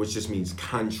 which just means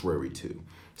contrary to.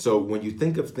 So when you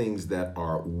think of things that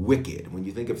are wicked, when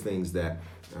you think of things that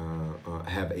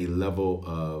have a level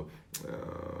of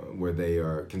where they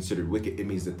are considered wicked, it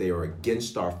means that they are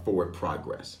against our forward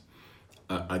progress.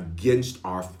 Against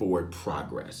our forward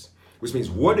progress. Which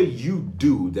means, what do you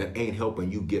do that ain't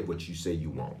helping you get what you say you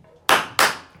want?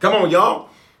 Come on, y'all.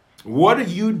 What are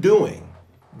you doing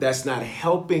that's not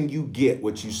helping you get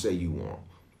what you say you want?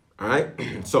 All right.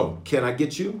 So can I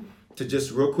get you to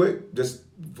just real quick, just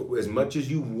as much as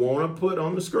you want to put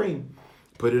on the screen,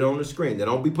 put it on the screen. Now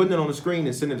don't be putting it on the screen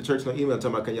and sending the church an email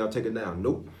talking about, can y'all take it down?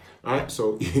 Nope. All right.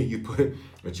 So you put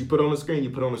what you put on the screen,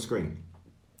 you put on the screen.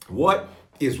 What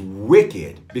is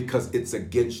wicked because it's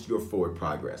against your forward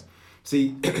progress?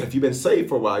 See, if you've been saved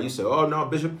for a while, you say, oh no,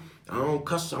 Bishop, I don't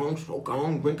cuss, I don't smoke, I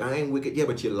don't drink, I ain't wicked. Yeah,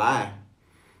 but you lie,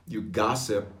 you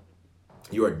gossip,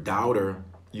 you're a doubter,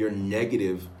 you're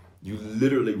negative. You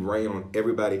literally rain on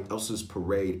everybody else's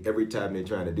parade every time they're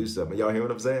trying to do something. Y'all hear what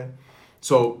I'm saying?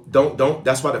 So don't,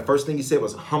 that's why the first thing he said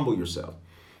was humble yourself.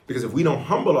 Because if we don't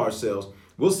humble ourselves,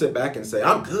 we'll sit back and say,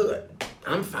 I'm good,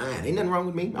 I'm fine, ain't nothing wrong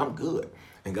with me, I'm good.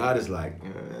 And God is like,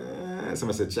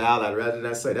 somebody said, child, I'd rather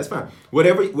not say. That's fine.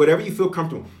 Whatever you feel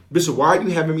comfortable. Bishop, why are you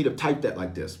having me to type that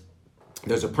like this?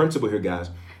 There's a principle here, guys.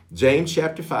 James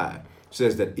chapter 5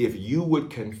 says that if you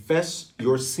would confess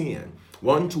your sin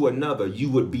one to another, you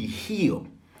would be healed.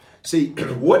 See,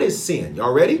 what is sin?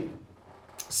 Y'all ready?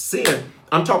 Sin,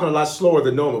 I'm talking a lot slower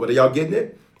than normal, but are y'all getting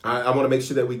it? I want to make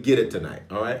sure that we get it tonight.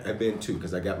 All right? I've been too,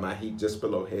 because I got my heat just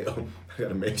below hell. I got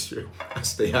to make sure I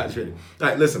stay hydrated. All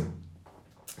right, listen.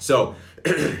 So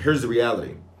here's the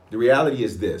reality. The reality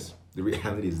is this. The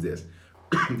reality is this.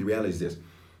 The reality is this.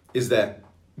 Is that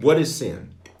what is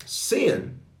sin?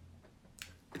 Sin,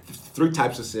 three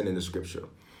types of sin in the scripture.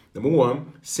 Number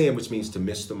one, sin, which means to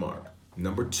miss the mark.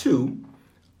 Number two,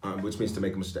 which means to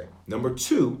make a mistake. Number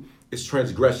two is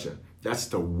transgression. That's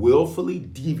to willfully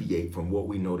deviate from what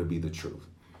we know to be the truth.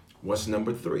 What's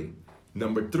number three?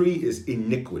 Number three is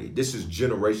iniquity. This is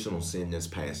generational sin that's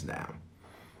passed down.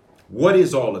 What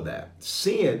is all of that?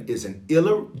 Sin is an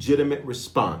illegitimate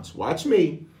response, watch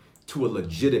me, to a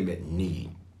legitimate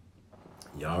need.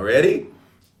 Y'all ready?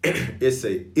 It's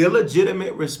an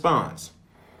illegitimate response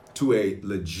to a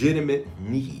legitimate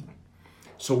need.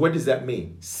 So what does that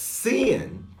mean?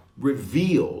 Sin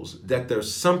reveals that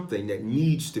there's something that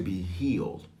needs to be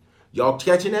healed. Y'all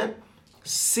catching that?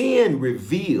 Sin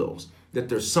reveals that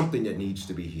there's something that needs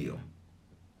to be healed.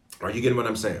 Are you getting what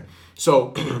I'm saying? So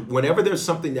whenever there's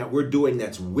something that we're doing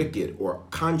that's wicked or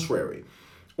contrary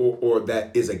or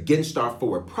that is against our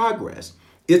forward progress,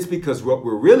 it's because what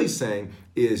we're really saying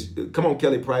is, come on,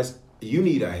 Kelly Price, you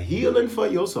need a healing for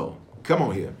your soul. Come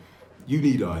on here. You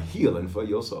need a healing for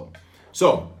your soul.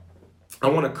 So I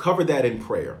want to cover that in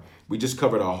prayer. We just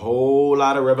covered a whole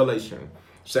lot of Revelation.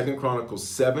 2 Chronicles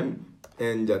 7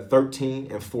 and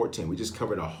 13 and 14. We just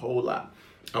covered a whole lot.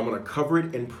 I want to cover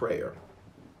it in prayer.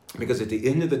 Because at the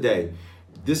end of the day,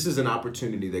 this is an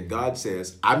opportunity that God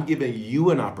says, I'm giving you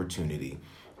an opportunity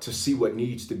to see what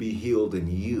needs to be healed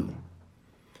in you.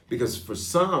 Because for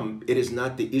some, it is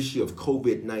not the issue of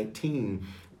COVID-19.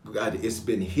 God, it's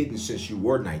been hidden since you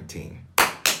were 19.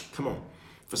 Come on.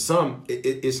 For some,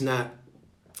 it's not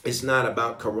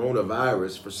about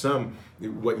coronavirus. For some,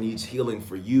 what needs healing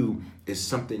for you is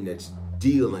something that's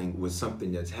dealing with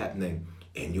something that's happening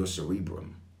in your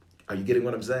cerebrum. Are you getting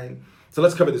what I'm saying? So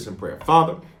let's cover this in prayer.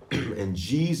 Father, in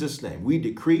Jesus' name, we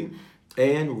decree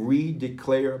and we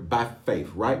declare by faith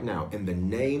right now in the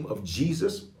name of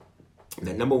Jesus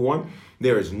that number one,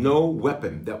 there is no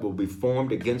weapon that will be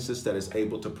formed against us that is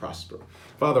able to prosper.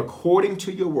 Father, according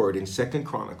to your word in 2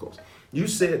 Chronicles, you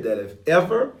said that if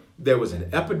ever there was an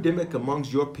epidemic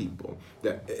amongst your people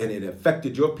and it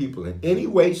affected your people in any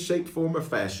way, shape, form, or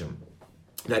fashion,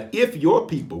 that if your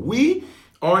people, we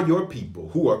are your people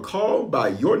who are called by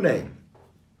your name,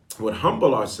 would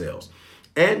humble ourselves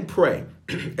and pray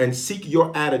and seek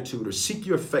your attitude or seek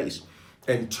your face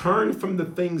and turn from the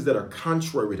things that are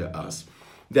contrary to us,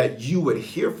 that you would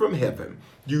hear from heaven,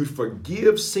 you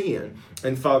forgive sin,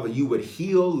 and Father, you would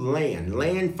heal land.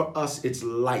 Land for us, it's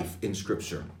life in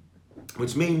Scripture,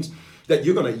 which means that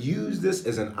you're going to use this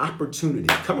as an opportunity.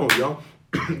 Come on, y'all.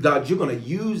 God, you're going to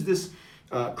use this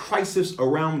crisis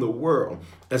around the world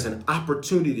as an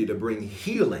opportunity to bring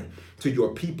healing to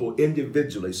your people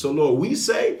individually. So, Lord, we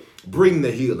say, bring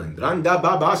the healing.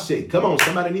 Come on,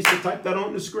 somebody needs to type that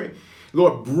on the screen.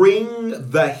 Lord,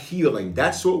 bring the healing.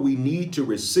 That's what we need to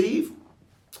receive.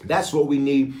 That's what we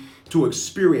need to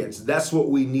experience. That's what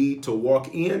we need to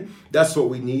walk in. That's what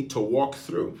we need to walk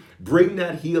through. Bring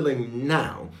that healing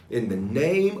now in the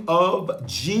name of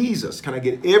Jesus. Can I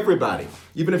get everybody,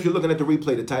 even if you're looking at the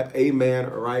replay, to type amen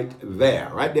right there,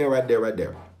 right there, right there, right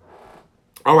there.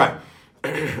 All right.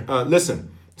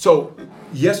 Listen. So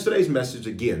yesterday's message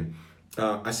again,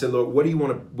 I said, Lord, what do you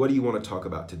want to talk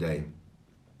about today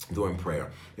during prayer?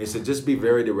 And he said, just be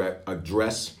very direct.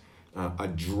 Address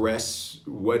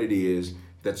what it is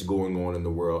that's going on in the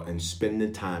world and spend the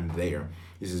time there.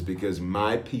 He says, because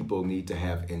my people need to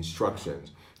have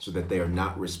instructions so that they are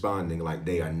not responding like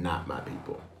they are not my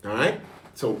people. All right.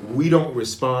 So we don't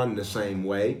respond the same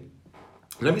way.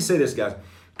 Let me say this, guys.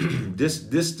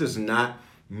 This does not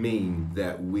mean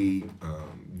that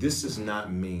this does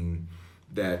not mean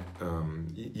that,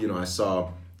 I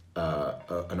saw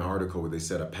an article where they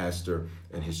said a pastor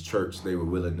and his church, they were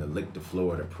willing to lick the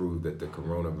floor to prove that the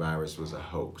coronavirus was a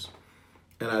hoax.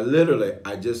 And I'm not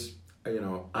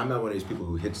one of these people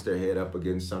who hits their head up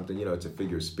against something, it's a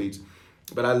figure of speech.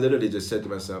 But I literally just said to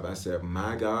myself, I said,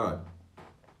 my God,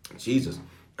 Jesus.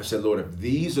 I said, Lord, if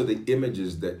these are the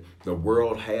images that the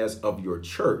world has of your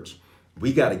church,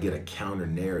 we got to get a counter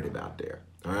narrative out there.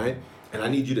 All right. And I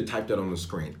need you to type that on the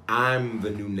screen. I'm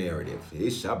the new narrative.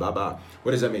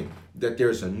 What does that mean? That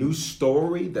there's a new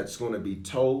story that's going to be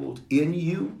told in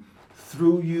you,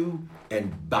 through you,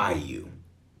 and by you.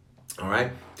 All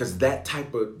right? Because that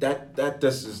type of,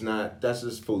 that's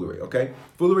just foolery, okay?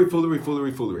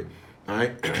 Foolery. All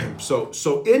right?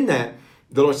 So in that,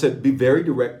 the Lord said, be very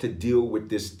direct to deal with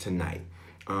this tonight.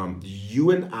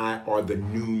 You and I are the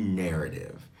new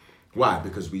narrative. Why?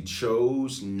 Because we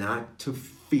chose not to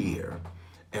fear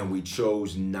and we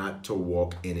chose not to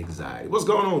walk in anxiety. What's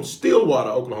going on? Stillwater,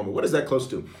 Oklahoma. What is that close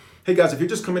to? Hey guys, if you're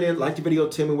just coming in, like the video,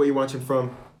 tell me where you're watching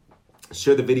from.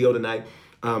 Share the video tonight.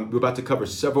 We're about to cover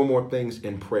several more things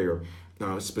in prayer.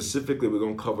 Specifically, we're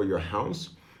going to cover your house.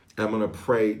 I'm going to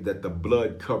pray that the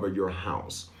blood cover your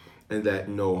house and that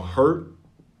no hurt,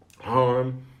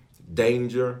 harm,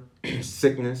 danger,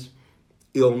 sickness,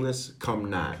 illness come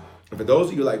nigh. And for those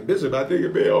of you like, Bishop, I think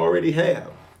it may already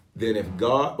have. Then if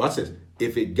God, watch this,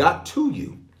 if it got to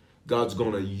you, God's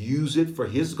going to use it for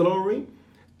his glory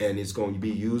and it's going to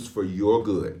be used for your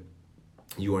good.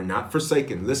 You are not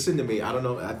forsaken. Listen to me. I don't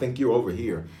know. I think you're over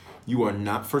here. You are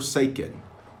not forsaken.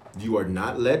 You are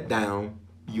not let down.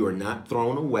 You are not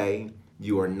thrown away.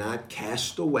 You are not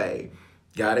cast away.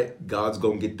 Got it? God's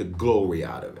going to get the glory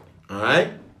out of it. All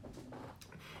right?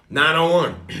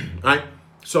 901. All right?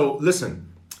 So listen,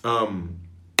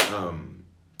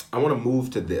 I want to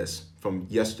move to this from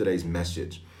yesterday's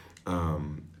message. I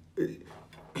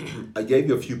gave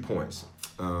you a few points.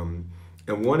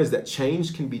 And one is that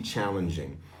change can be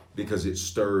challenging because it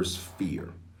stirs fear.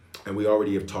 And we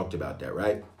already have talked about that,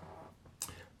 right?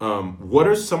 What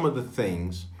are some of the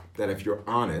things that, if you're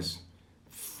honest,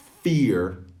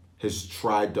 fear has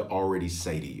tried to already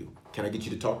say to you? Can I get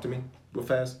you to talk to me real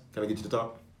fast? Can I get you to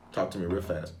talk? Talk to me real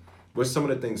fast. What's some of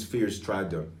the things fear's tried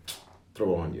to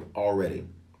throw on you already?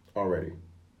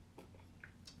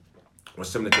 What's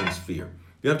some of the things fear?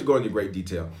 You don't have to go into great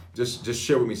detail. Just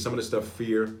share with me some of the stuff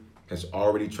fear has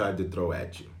already tried to throw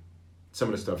at you. Some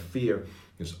of the stuff fear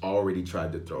has already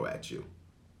tried to throw at you.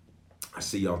 I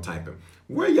see y'all typing.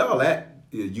 Where y'all at?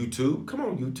 YouTube? Come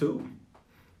on, YouTube.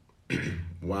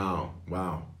 Wow.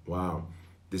 Wow.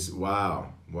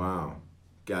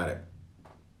 Got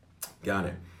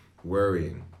it.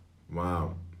 Worrying.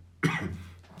 Wow.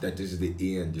 That this is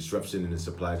the end. Disruption in the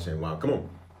supply chain. Wow. Come on.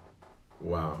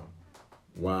 Wow.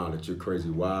 That you're crazy.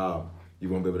 Wow. You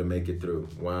won't be able to make it through.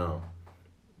 Wow.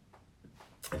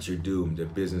 That you're doomed.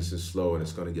 That business is slow and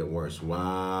it's going to get worse.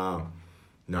 Wow.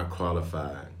 Not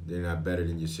qualified. They're not better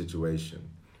than your situation.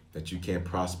 That you can't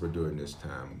prosper during this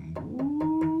time.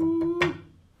 Ooh.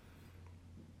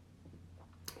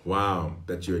 Wow.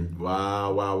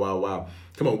 Wow.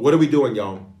 Come on. What are we doing,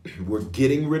 y'all? We're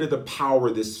getting rid of the power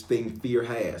this thing fear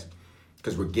has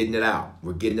because we're getting it out.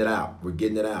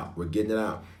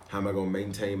 How am I going to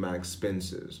maintain my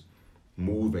expenses?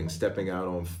 Moving, stepping out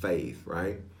on faith,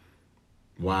 right?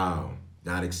 Wow.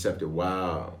 Not accepted.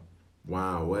 Wow.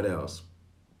 What else?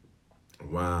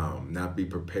 Wow. Not be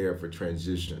prepared for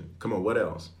transition. Come on. What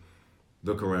else?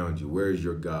 Look around you. Where is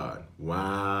your God?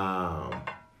 Wow.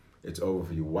 It's over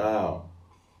for you. Wow.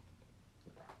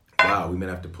 We may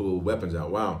have to pull weapons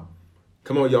out. Wow.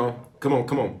 Come on, y'all. Come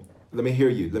on. Let me hear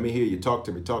you. Talk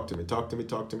to me.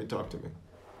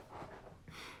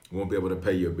 Won't be able to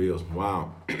pay your bills.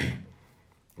 Wow.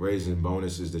 Raising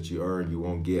bonuses that you earn, you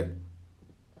won't get.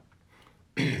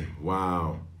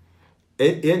 Wow.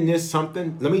 Isn't this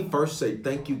something? Let me first say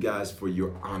thank you guys for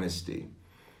your honesty.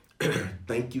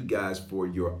 Thank you guys for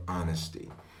your honesty.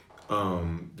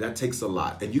 That takes a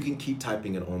lot. And you can keep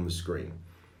typing it on the screen.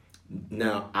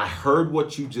 Now, I heard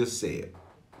what you just said.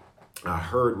 I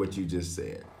heard what you just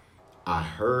said. I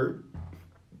heard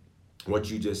what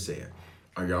you just said.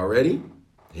 Are y'all ready?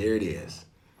 Here it is.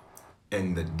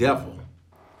 And the devil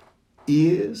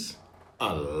is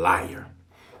a liar.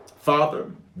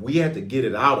 Father, we had to get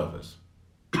it out of us.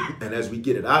 And as we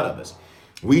get it out of us,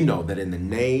 we know that in the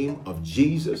name of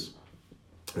Jesus,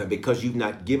 that because you've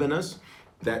not given us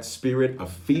that spirit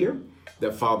of fear,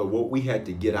 that Father, what we had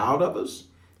to get out of us,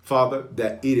 Father,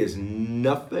 that it is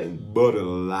nothing but a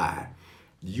lie.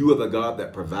 You are the God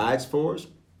that provides for us.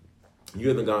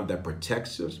 You are the God that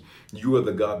protects us. You are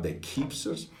the God that keeps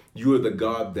us. You are the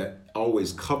God that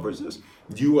always covers us.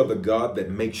 You are the God that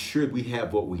makes sure we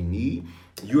have what we need.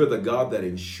 You are the God that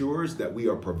ensures that we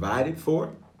are provided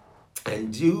for.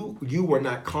 And you were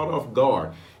not caught off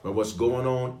guard by what's going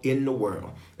on in the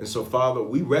world. And so, Father,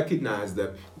 we recognize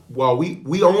that while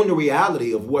we own the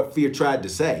reality of what fear tried to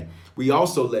say, we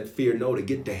also let fear know to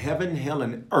get to heaven, hell,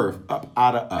 and earth up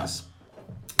out of us.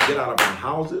 Get out of our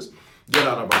houses, get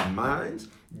out of our minds,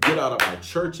 get out of our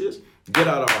churches, get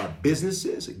out of our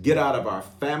businesses, get out of our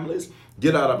families,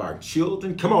 get out of our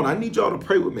children. Come on, I need y'all to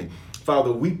pray with me.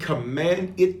 Father, we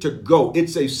command it to go.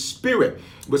 It's a spirit,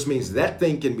 which means that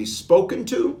thing can be spoken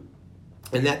to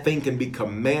and that thing can be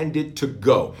commanded to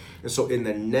go. And so in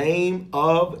the name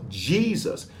of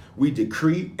Jesus, we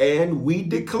decree and we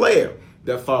declare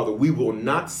that, Father, we will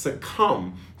not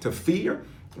succumb to fear.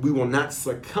 We will not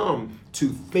succumb to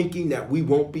thinking that we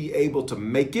won't be able to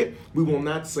make it. We will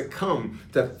not succumb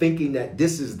to thinking that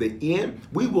this is the end.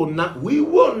 We will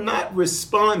not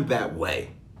respond that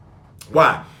way.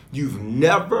 Why? You've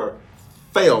never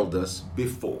failed us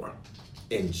before.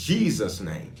 In Jesus'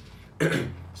 name.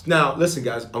 Now, listen,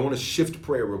 guys, I want to shift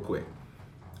prayer real quick.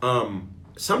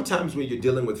 Sometimes when you're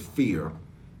dealing with fear,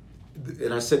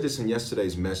 and I said this in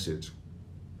yesterday's message,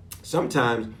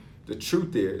 sometimes the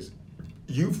truth is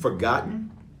you've forgotten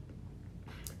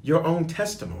your own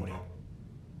testimony.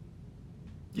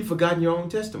 You've forgotten your own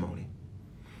testimony.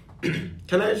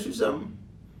 Can I ask you something?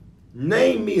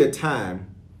 Name me a time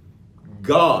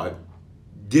God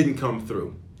didn't come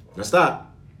through. Now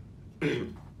stop.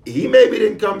 He maybe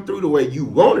didn't come through the way you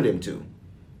wanted him to,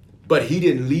 but he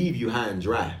didn't leave you high and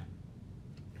dry.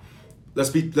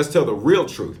 Let's tell the real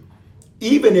truth.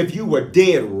 Even if you were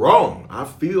dead wrong, I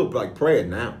feel like praying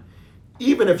now.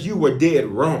 Even if you were dead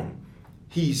wrong,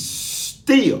 he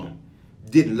still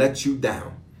didn't let you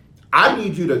down. I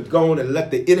need you to go on and let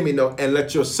the enemy know and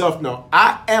let yourself know,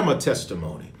 I am a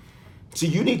testimony. See,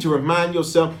 you need to remind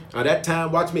yourself of that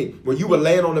time, watch me, when you were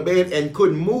laying on the bed and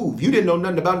couldn't move. You didn't know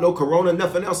nothing about no corona,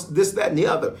 nothing else, this, that, and the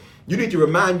other. You need to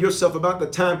remind yourself about the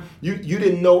time you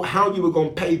didn't know how you were going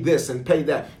to pay this and pay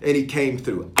that, and he came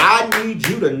through. I need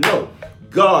you to know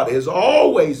God has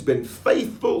always been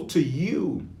faithful to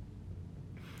you.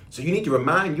 So you need to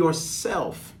remind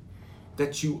yourself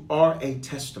that you are a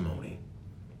testimony.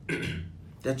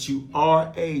 That you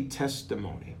are a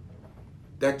testimony.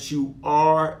 That you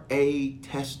are a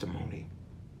testimony.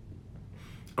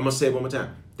 I'm going to say it one more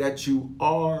time. That you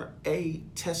are a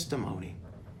testimony.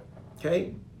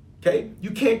 Okay?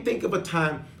 You can't think of a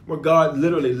time where God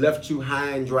literally left you high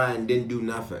and dry and didn't do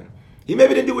nothing. He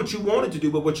maybe didn't do what you wanted to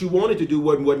do, but what you wanted to do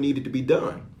wasn't what needed to be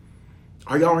done.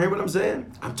 Are y'all hearing what I'm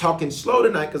saying? I'm talking slow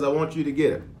tonight because I want you to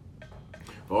get it.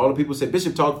 For all the people say,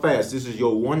 Bishop, talk fast. This is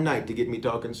your one night to get me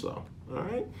talking slow. All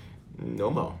right?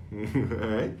 No more. All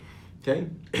right? Okay?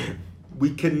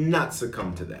 We cannot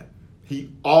succumb to that.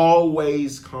 He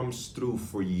always comes through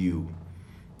for you.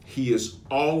 He has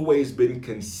always been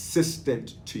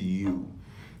consistent to you.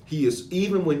 He is,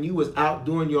 even when you was out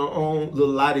doing your own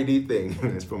little la-di-di thing,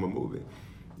 that's from a movie,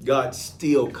 God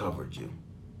still covered you.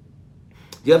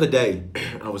 The other day,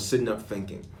 I was sitting up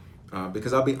thinking,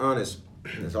 because I'll be honest,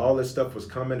 as all this stuff was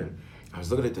coming and I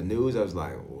was looking at the news, I was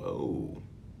like, whoa.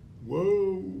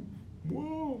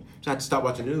 So I had to stop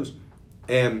watching the news.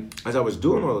 And as I was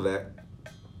doing all of that,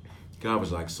 God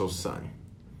was like, so son,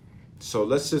 so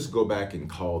let's just go back and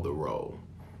call the roll.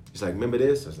 He's like, remember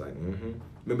this? I was like, mm-hmm.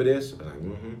 Remember this? I was like,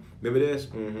 mm-hmm. Remember this?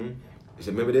 Mm-hmm. He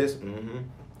said, remember this? Mm-hmm.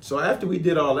 So after we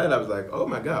did all that, I was like, oh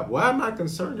my God, why am I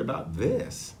concerned about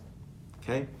this?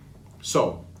 Okay.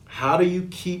 So how do you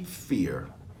keep fear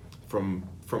from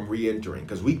re-entering?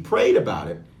 Because we prayed about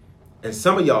it. And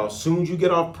some of y'all, as soon as you get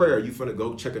off prayer, you're going to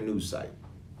go check a news site.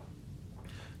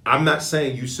 I'm not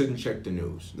saying you shouldn't check the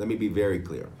news. Let me be very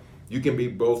clear. You can be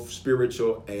both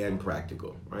spiritual and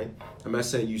practical, right? I'm not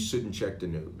saying you shouldn't check the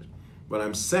news. What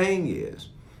I'm saying is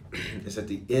at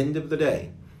the end of the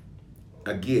day,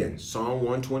 Again, Psalm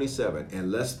 127,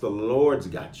 unless the Lord's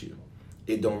got you,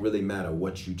 it don't really matter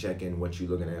what you checking, what you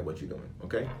looking at, what you're doing,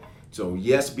 okay? So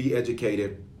yes, be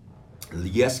educated.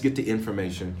 Yes, get the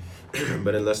information,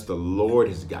 but unless the Lord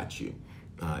has got you,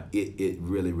 it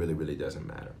really, really, really doesn't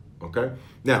matter, okay?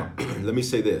 Now, let me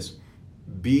say this.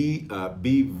 Be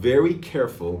very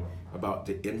careful about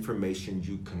the information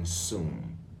you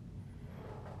consume.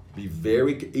 Be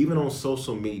very, even on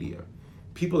social media.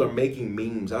 People are making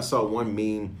memes. I saw one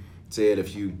meme said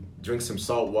if you drink some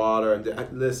salt water.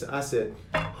 Listen, I said,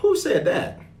 who said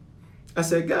that? I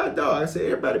said, God dog. I said,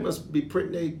 everybody must be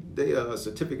printing their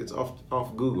certificates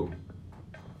off Google.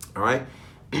 All right?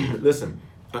 Listen,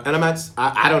 and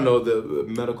I don't know the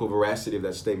medical veracity of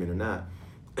that statement or not.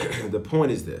 The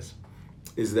point is this,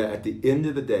 is that at the end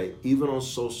of the day, even on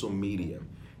social media,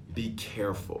 be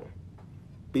careful.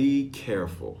 Be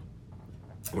careful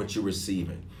what you're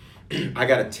receiving. I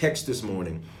got a text this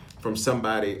morning from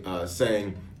somebody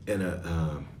saying,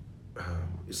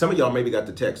 some of y'all maybe got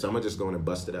the text, so I'm just going to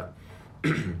bust it out.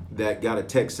 That got a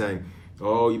text saying,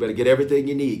 oh, you better get everything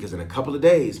you need because in a couple of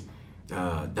days,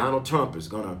 Donald Trump is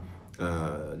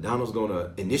Donald's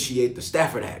gonna initiate the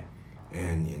Stafford Act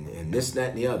and this, that,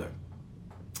 and the other.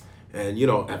 And you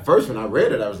know, at first when I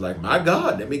read it, I was like, my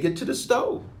God, let me get to the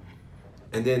stove.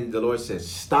 And then the Lord said,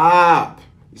 stop.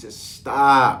 He said,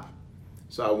 stop.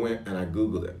 So I went and I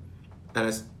Googled it.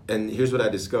 And here's what I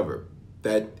discovered,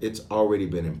 that it's already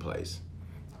been in place.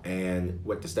 And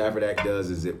what the Stafford Act does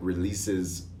is it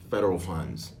releases federal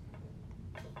funds.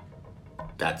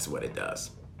 That's what it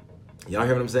does. Y'all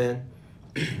hear what I'm saying?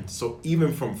 So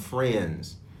even from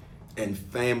friends and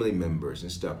family members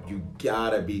and stuff, you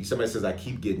gotta be, somebody says, I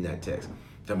keep getting that text.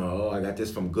 Tell me, oh, I got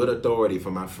this from good authority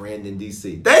from my friend in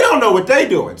DC. They don't know what they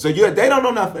doing. So they don't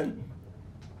know nothing.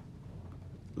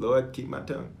 Lord, keep my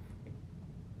tongue.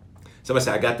 Somebody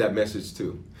said, I got that message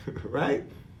too, right?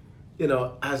 You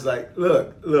know, I was like,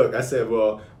 look, I said,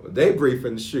 well, they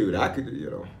briefing, shoot, I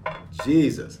could,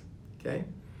 Jesus, okay?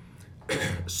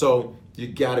 So you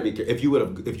gotta be careful. If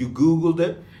you Googled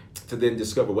it to then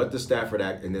discover what the Stafford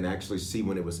Act and then actually see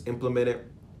when it was implemented,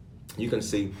 you can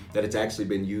see that it's actually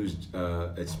been used.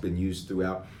 It's been used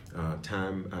throughout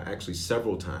time, actually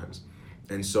several times.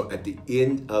 And so at the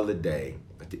end of the day,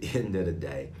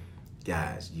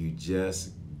 guys, you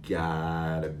just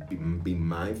gotta be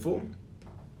mindful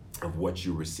of what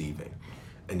you're receiving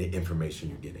and the information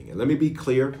you're getting. And let me be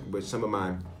clear with some of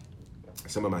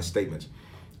my statements.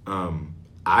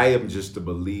 I am just a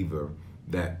believer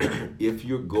that if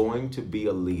you're going to be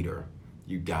a leader,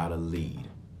 you gotta lead.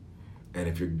 And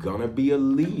if you're gonna be a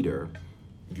leader,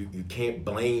 you can't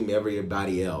blame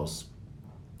everybody else.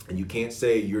 And you can't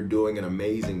say you're doing an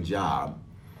amazing job.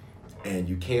 And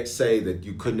you can't say that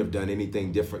you couldn't have done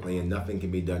anything differently and nothing can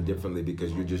be done differently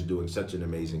because you're just doing such an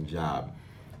amazing job.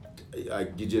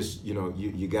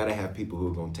 You gotta have people who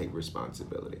are gonna take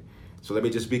responsibility. So let me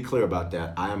just be clear about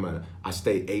that. I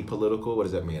stay apolitical. What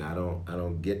does that mean? I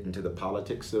don't get into the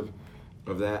politics of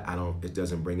that. It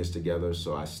doesn't bring us together,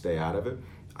 so I stay out of it.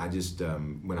 I just,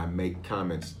 when I make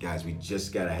comments, guys, we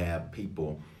just gotta have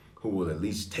people who will at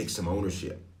least take some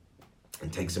ownership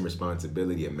and take some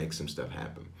responsibility and make some stuff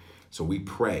happen. So we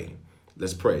pray.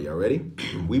 Let's pray. Y'all ready?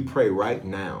 We pray right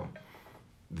now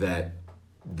that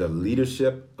the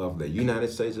leadership of the United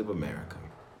States of America,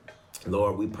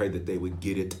 Lord, we pray that they would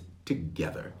get it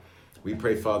together. We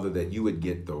pray, Father, that you would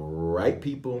get the right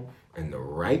people and the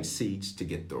right seats to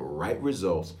get the right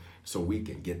results so we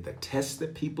can get the tests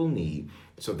that people need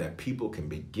so that people can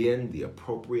begin the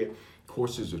appropriate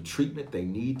courses of treatment they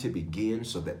need to begin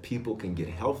so that people can get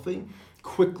healthy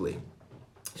quickly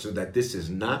so that this is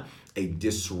not a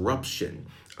disruption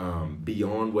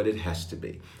beyond what it has to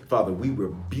be. Father, we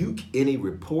rebuke any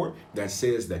report that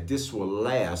says that this will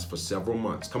last for several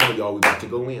months. Come on, y'all, we're about to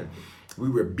go in. We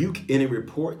rebuke any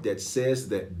report that says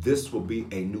that this will be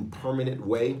a new permanent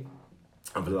way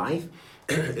of life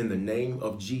in the name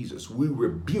of Jesus. We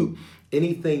rebuke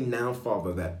anything now,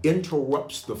 Father, that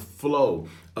interrupts the flow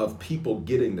of people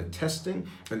getting the testing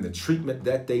and the treatment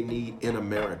that they need in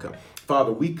America.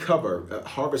 Father, we cover,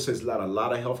 Harvest has a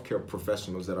lot of healthcare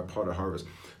professionals that are part of Harvest.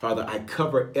 Father, I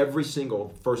cover every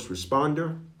single first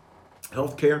responder,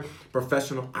 healthcare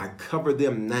professional. I cover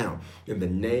them now in the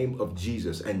name of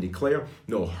Jesus and declare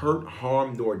no hurt,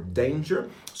 harm, nor danger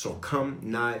shall come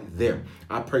nigh them.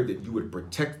 I pray that you would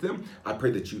protect them. I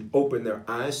pray that you open their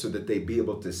eyes so that they be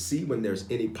able to see when there's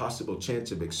any possible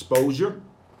chance of exposure.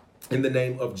 In the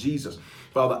name of Jesus.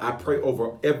 Father, I pray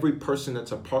over every person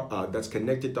that's that's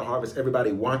connected to Harvest,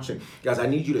 everybody watching. Guys, I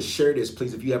need you to share this,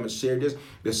 please. If you haven't shared this,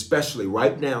 especially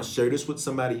right now, share this with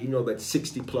somebody you know that's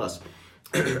 60 plus.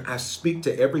 I speak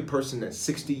to every person that's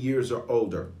 60 years or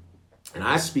older. And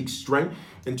I speak strength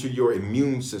into your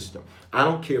immune system. I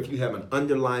don't care if you have an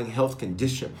underlying health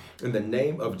condition. In the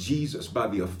name of Jesus, by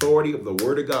the authority of the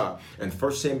word of God. And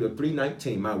 1 Samuel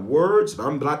 3:19, my words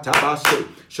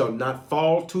shall not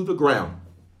fall to the ground.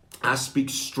 I speak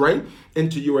strength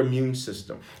into your immune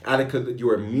system.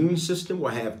 Your immune system will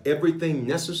have everything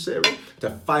necessary to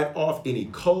fight off any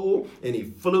cold, any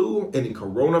flu, any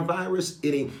coronavirus,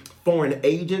 any foreign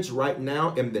agents right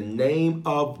now in the name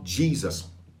of Jesus.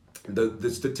 The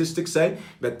statistics say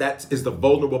that is the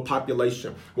vulnerable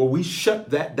population. Well, we shut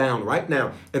that down right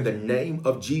now in the name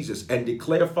of Jesus and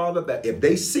declare, Father, that if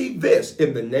they see this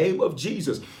in the name of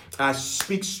Jesus, I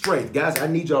speak strength. Guys, I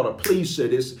need y'all to please share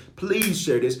this. Please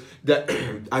share this, that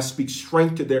I speak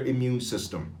strength to their immune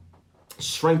system,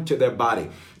 strength to their body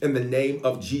in the name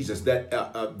of Jesus,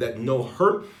 that no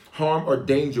hurt, harm, or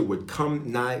danger would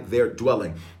come nigh their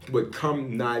dwelling, would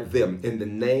come nigh them in the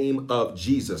name of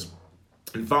Jesus.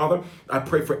 And Father, I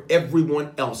pray for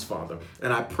everyone else, Father.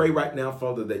 And I pray right now,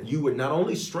 Father, that you would not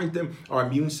only strengthen our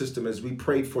immune system as we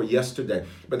prayed for yesterday,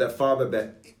 but that, Father,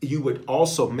 that you would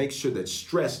also make sure that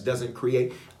stress doesn't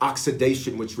create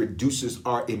oxidation, which reduces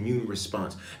our immune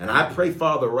response. And I pray,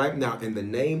 Father, right now, in the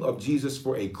name of Jesus,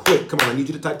 for a quick, come on, I need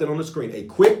you to type that on the screen, a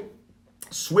quick,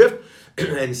 swift,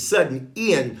 and sudden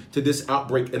end to this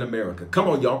outbreak in America. Come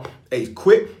on, y'all. A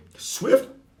quick, swift,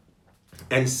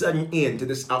 and sudden end to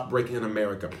this outbreak in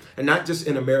America. And not just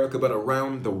in America, but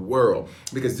around the world,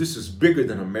 because this is bigger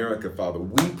than America, Father.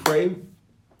 We pray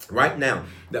right now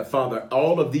that, Father,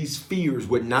 all of these fears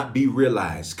would not be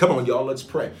realized. Come on, y'all, let's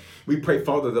pray. We pray,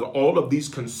 Father, that all of these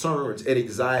concerns and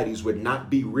anxieties would not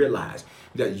be realized,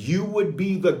 that you would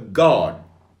be the God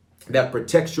that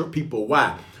protects your people.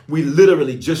 Why? We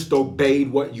literally just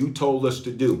obeyed what you told us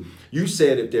to do. You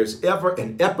said if there's ever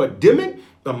an epidemic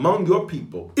among your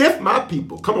people, if my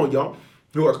people, come on, y'all,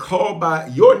 who are called by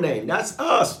your name, that's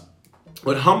us,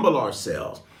 would humble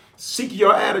ourselves, seek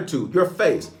your attitude, your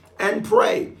face, and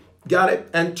pray, got it,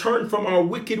 and turn from our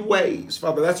wicked ways.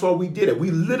 Father, that's why we did it.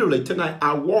 We literally, tonight,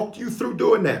 I walked you through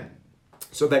doing that,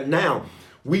 so that now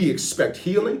we expect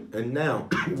healing, and now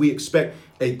we expect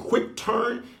a quick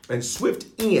turn and swift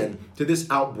end to this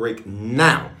outbreak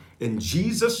now. In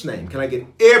Jesus' name, can I get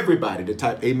everybody to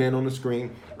type amen on the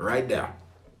screen right now?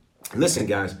 Listen,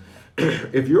 guys,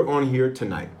 if you're on here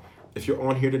tonight,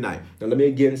 now let me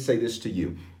again say this to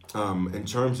you. In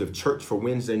terms of church for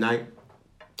Wednesday night,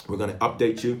 we're going to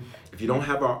update you. If you don't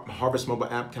have our Harvest mobile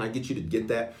app, can I get you to get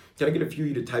that? Can I get a few of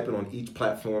you to type it on each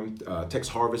platform? Text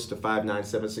Harvest to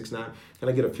 59769. Can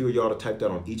I get a few of y'all to type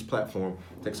that on each platform?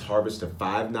 Text Harvest to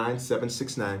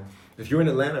 59769. If you're in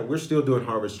Atlanta, we're still doing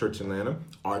Harvest Church Atlanta.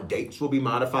 Our dates will be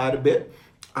modified a bit.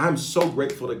 I'm so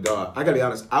grateful to God. I got to be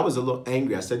honest, I was a little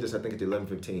angry. I said this, I think, at the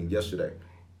 11:15 yesterday.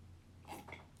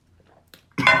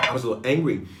 I was a little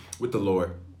angry with the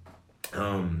Lord.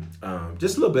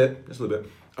 Just a little bit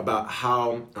about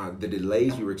how the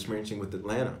delays we were experiencing with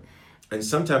Atlanta. And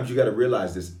sometimes you got to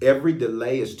realize this. Every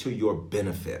delay is to your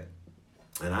benefit.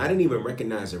 And I didn't even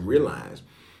recognize and realize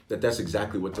that that's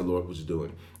exactly what the Lord was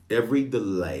doing. Every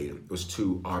delay was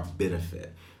to our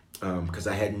benefit. Because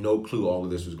I had no clue all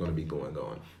of this was going to be going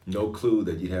on. No clue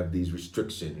that you have these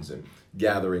restrictions and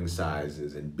gathering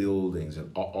sizes and buildings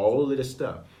and all of this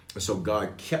stuff. And so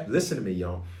God kept, listen to me,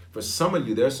 y'all. For some of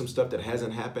you, there's some stuff that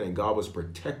hasn't happened and God was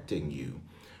protecting you.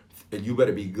 And you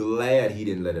better be glad he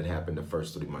didn't let it happen the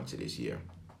first 3 months of this year.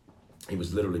 He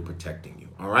was literally protecting you,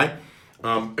 all right?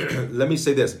 Let me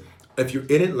say this. If you're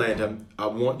in Atlanta, I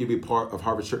want you to be part of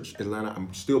Harvest Church Atlanta.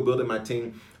 I'm still building my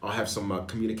team. I'll have some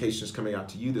communications coming out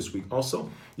to you this week. Also,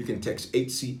 you can text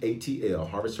HCATL,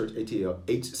 Harvest Church ATL,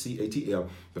 HCATL,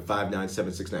 to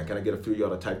 59769. Can I get a few of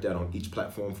y'all to type that on each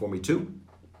platform for me too,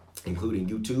 including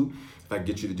YouTube, if I can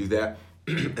get you to do that.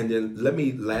 And then let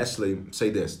me lastly say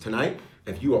this. Tonight,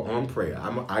 if you are on prayer,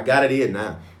 I got it in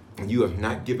now, and you have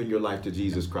not given your life to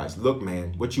Jesus Christ. Look,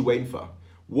 man, what you waiting for?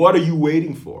 What are you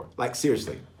waiting for? Like,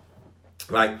 seriously.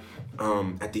 Like,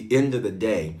 at the end of the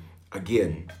day,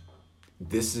 again,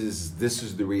 this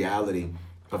is the reality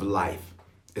of life,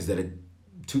 is that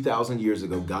 2,000 years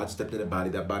ago, God stepped in a body.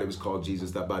 That body was called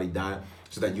Jesus. That body died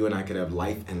so that you and I could have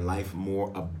life and life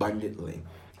more abundantly.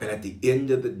 And at the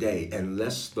end of the day,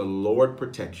 unless the Lord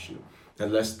protects you,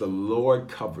 unless the Lord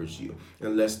covers you,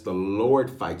 unless the Lord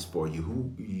fights for you,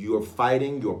 who you're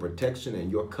fighting, your protection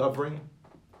and your covering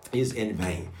is in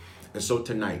vain. And so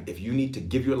tonight, if you need to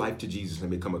give your life to Jesus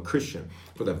and become a Christian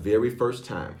for the very first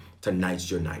time, tonight's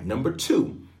your night. Number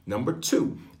two,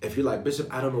 if you're like,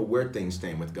 Bishop, I don't know where things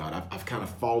stand with God. I've kind of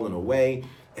fallen away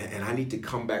and I need to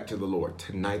come back to the Lord.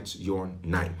 Tonight's your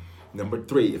night. Number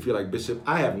 3, if you're like, Bishop,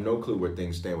 I have no clue where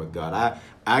things stand with God.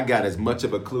 I got as much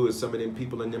of a clue as some of them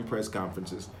people in them press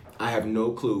conferences. I have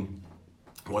no clue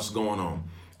what's going on.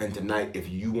 And tonight, if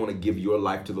you want to give your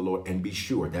life to the Lord, and be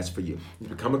sure that's for you. You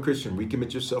become a Christian,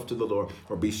 recommit yourself to the Lord,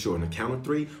 or be sure. On the count of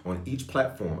 3, on each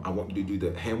platform, I want you to do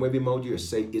the hand wave emoji or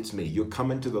say, it's me. You're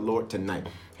coming to the Lord tonight.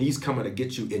 He's coming to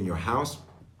get you in your house,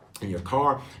 in your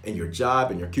car, in your job,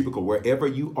 in your cubicle, wherever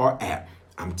you are at.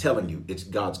 I'm telling you, it's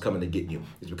God's coming to get you.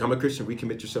 If you become a Christian,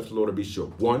 recommit yourself to the Lord, or be sure.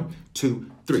 1,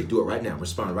 2, 3. Do it right now.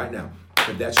 Respond right now.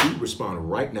 If that's you,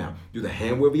 respond right now. Do the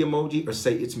hand wavy emoji or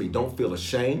say, it's me. Don't feel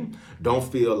ashamed. Don't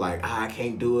feel like, I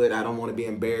can't do it. I don't want to be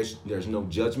embarrassed. There's no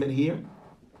judgment here.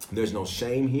 There's no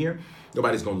shame here.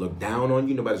 Nobody's going to look down on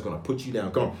you. Nobody's going to put you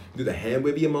down. Come on. Do the hand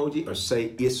wavy emoji or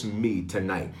say, it's me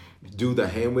tonight. Do the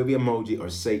hand wavy emoji or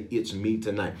say, it's me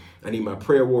tonight. I need my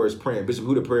prayer warriors praying. Bishop,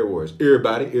 who the prayer warriors?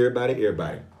 Everybody.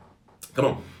 Come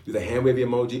on. Do the hand wavy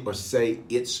emoji or say,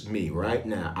 it's me right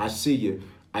now. I see you.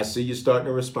 I see you starting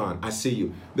to respond. I see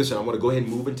you. Listen, I want to go ahead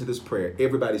and move into this prayer.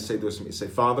 Everybody say this with me. Say,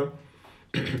 Father,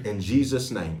 in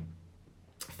Jesus' name,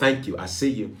 thank you. I see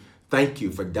you. Thank you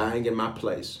for dying in my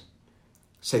place.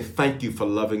 Say, thank you for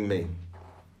loving me.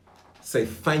 Say,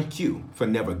 thank you for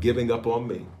never giving up on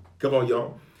me. Come on,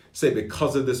 y'all. Say,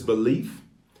 because of this belief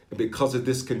and because of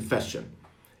this confession,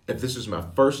 if this is my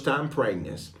first time praying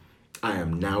this, I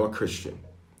am now a Christian.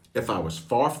 If I was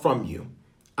far from you,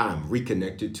 I am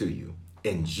reconnected to you.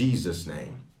 In Jesus'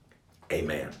 name,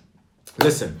 amen.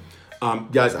 Listen,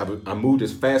 guys, I moved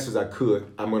as fast as I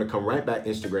could. I'm going to come right back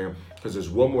Instagram because there's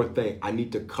one more thing. I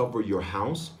need to cover your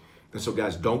house. And so,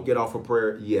 guys, don't get off of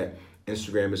prayer yet.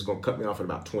 Instagram is going to cut me off in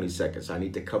about 20 seconds. I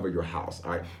need to cover your house, all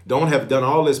right? Don't have done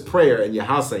all this prayer and your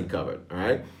house ain't covered, all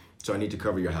right? So I need to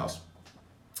cover your house,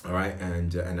 all right?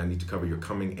 And I need to cover your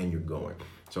coming and your going.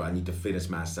 So I need to finish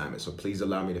my assignment. So please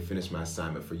allow me to finish my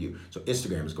assignment for you. So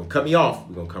Instagram is going to cut me off.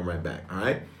 We're going to come right back. All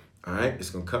right. All right. It's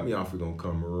going to cut me off. We're going to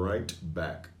come right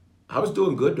back. I was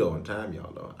doing good, though, on time,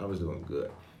 y'all, though. I was doing good.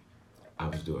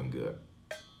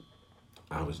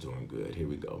 Here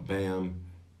we go. Bam,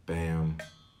 bam.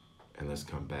 And let's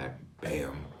come back.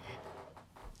 Bam.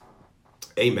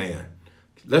 Amen.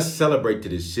 Let's celebrate the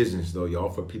decisions, though, y'all,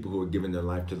 for people who are giving their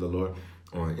life to the Lord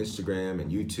on Instagram and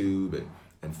YouTube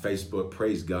and Facebook.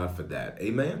 Praise God for that.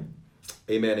 Amen.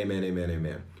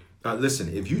 Amen.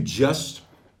 Listen, if you just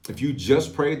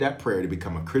prayed that prayer to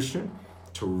become a Christian,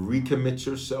 to recommit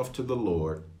yourself to the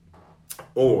Lord,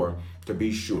 or to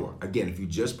be sure, again, if you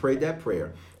just prayed that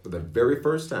prayer for the very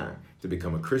first time to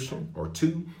become a Christian, or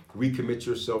 2, recommit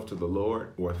yourself to the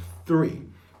Lord, or 3,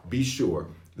 be sure.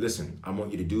 Listen, I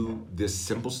want you to do this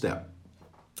simple step.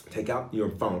 Take out your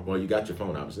phone. Well, you got your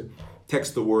phone, obviously.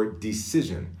 Text the word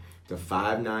decision to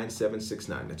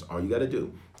 59769. That's all you got to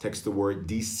do. Text the word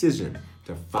decision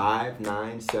to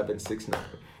 59769.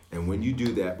 And when you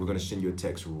do that, we're going to send you a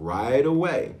text right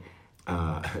away.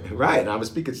 Right, and I was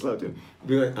speaking slow too.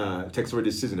 We're going to text the word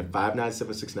decision to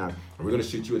 59769. And we're going to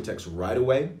shoot you a text right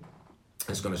away.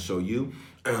 It's going to show you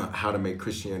how to make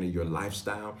Christianity your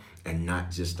lifestyle and not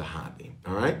just a hobby.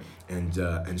 All right?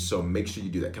 And so make sure you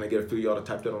do that. Can I get a few of y'all to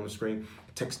type that on the screen?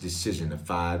 Text decision to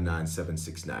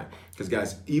 59769. Because,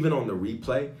 guys, even on the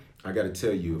replay, I got to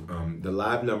tell you, the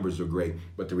live numbers are great.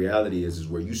 But the reality is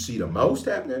where you see the most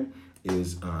happening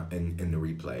is in the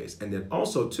replays. And then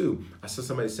also, too, I saw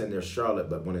somebody saying they're Charlotte,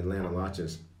 but when Atlanta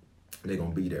launches, they're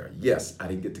going to be there. Yes, I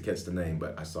didn't get to catch the name,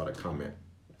 but I saw the comment.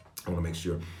 I want to make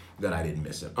sure that I didn't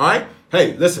miss it. All right?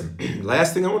 Hey, listen,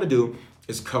 last thing I want to do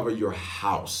is cover your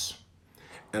house.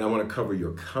 And I want to cover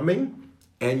your coming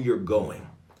and your going.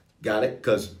 Got it?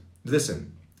 Because,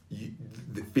 listen,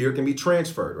 the fear can be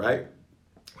transferred, right?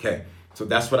 Okay, so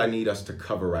that's what I need us to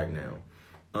cover right now.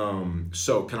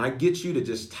 So can I get you to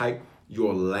just type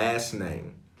your last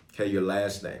name? Okay, your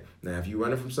last name. Now, if you're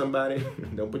running from somebody,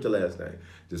 don't put your last name.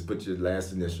 Just put your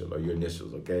last initial or your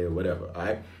initials, okay, or whatever, all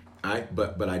right? All right,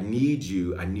 but I need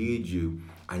you to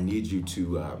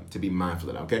be mindful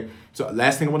of that, okay? So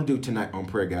last thing I want to do tonight on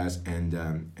prayer, guys, and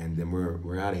then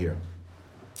we're out of here.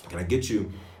 Can I get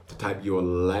you to type your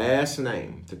last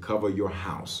name to cover your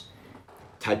house?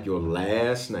 Type your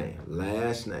last name.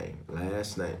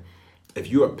 If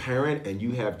you're a parent and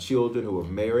you have children who are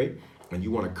married and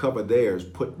you want to cover theirs,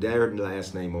 put their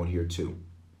last name on here too.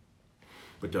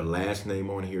 Put their last name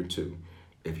on here too.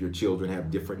 If your children have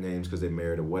different names because they're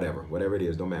married or whatever it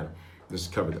is, don't matter.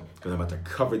 Just cover them because I'm about to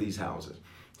cover these houses.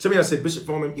 Some of y'all say, Bishop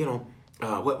Foreman,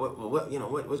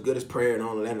 what's good is prayer and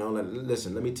all that and all that.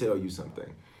 Listen, let me tell you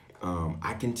something.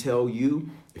 I can tell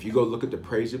you, if you go look at the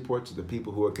praise reports of the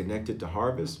people who are connected to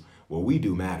Harvest, what we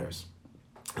do matters.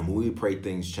 And when we pray,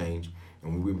 things change.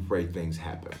 And when we pray, things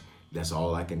happen. That's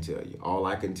all I can tell you. All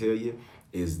I can tell you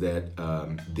is that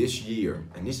this year,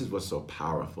 and this is what's so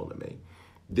powerful to me,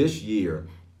 this year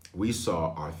we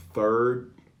saw our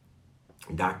third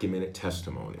documented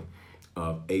testimony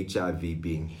of HIV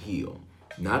being healed.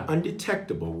 Not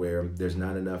undetectable, where there's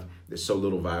so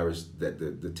little virus that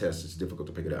the test is difficult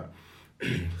to pick it up.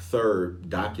 Third,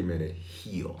 documented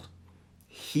healed.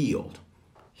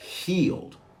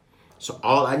 So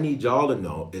all I need y'all to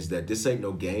know is that this ain't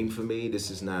no game for me. This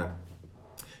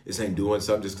ain't doing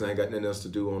something just because I ain't got nothing else to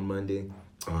do on Monday.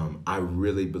 I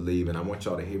really believe, and I want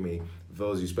y'all to hear me,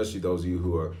 those of you, especially those of you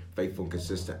who are faithful and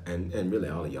consistent, and really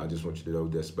all of y'all, I just want you to know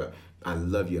this, but I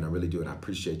love you and I really do, and I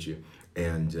appreciate you.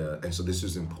 And so this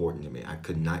is important to me. I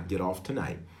could not get off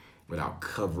tonight without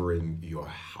covering your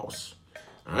house.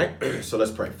 All right, so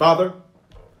let's pray. Father,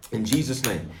 in Jesus'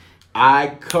 name,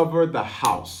 I cover the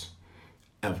house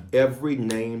of every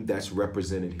name that's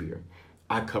represented here.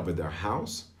 I cover their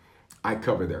house. I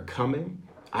cover their coming.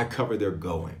 I cover their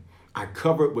going. I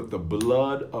cover it with the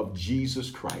blood of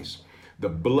Jesus Christ, the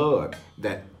blood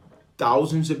that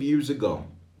thousands of years ago,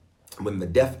 when the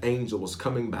death angel was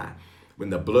coming by, when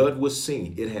the blood was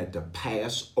seen, it had to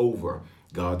pass over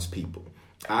God's people.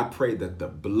 I pray that the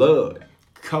blood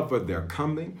cover their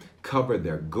coming, cover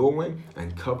their going,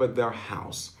 and cover their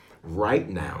house right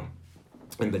now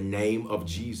in the name of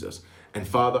Jesus. And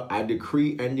Father, I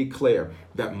decree and declare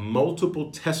that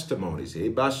multiple testimonies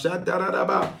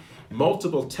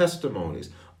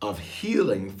of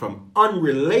healing from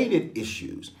unrelated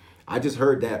issues, I just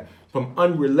heard that, from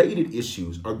unrelated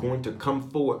issues are going to come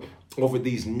forward over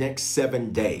these next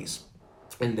 7 days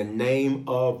in the name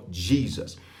of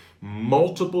Jesus.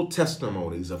 Multiple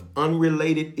testimonies of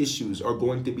unrelated issues are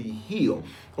going to be healed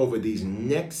over these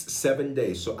next 7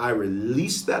 days. So I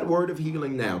release that word of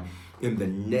healing now in the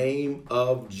name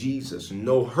of Jesus.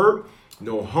 No hurt,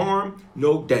 no harm,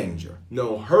 no danger.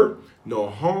 No hurt, no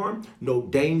harm, no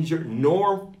danger,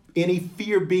 nor any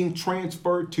fear being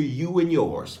transferred to you and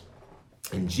yours.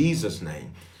 In Jesus'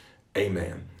 name,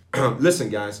 amen. Listen,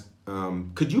 guys,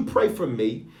 could you pray for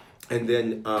me? And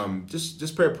then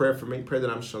just pray a prayer for me. Pray that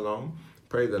I'm shalom.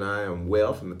 Pray that I am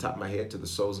well from the top of my head to the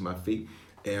soles of my feet.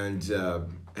 And then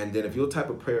if you'll type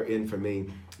a prayer in for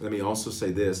me, let me also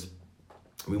say this.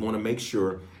 We want to make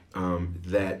sure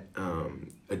that,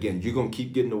 again, you're going to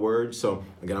keep getting the word. So,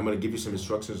 again, I'm going to give you some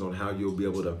instructions on how you'll be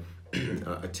able to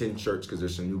attend church, because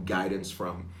there's some new guidance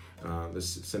from the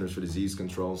Centers for Disease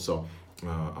Control. So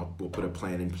we'll put a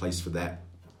plan in place for that,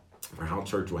 for how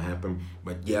church will happen.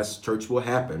 But yes, church will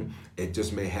happen. It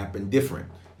just may happen different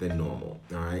than normal.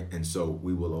 All right. And so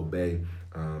we will obey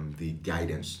the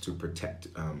guidance to protect,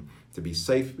 to be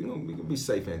safe. We can be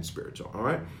safe and spiritual. All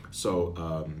right.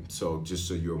 So just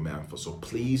so you're mindful. So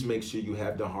please make sure you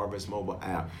have the Harvest Mobile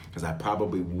app, because I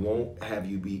probably won't have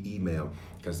you be emailed,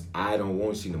 because I don't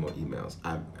want to see no more emails.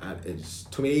 It's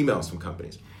too many emails from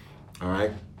companies. All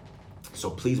right. So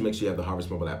please make sure you have the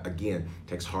Harvest Mobile app. Again,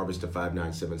 text Harvest to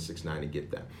 59769 to get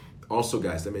that. Also,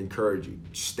 guys, let me encourage you,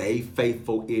 stay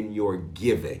faithful in your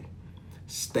giving.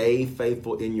 Stay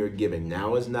faithful in your giving.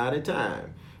 Now is not a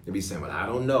time to be saying, well, I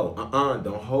don't know.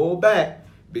 Don't hold back,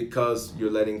 because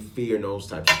you're letting fear and those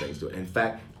types of things do it. In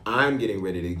fact, I'm getting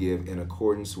ready to give in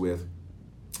accordance with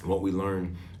what we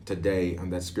learned today on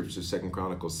that scripture, 2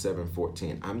 Chronicles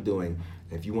 7:14. I'm doing,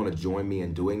 if you want to join me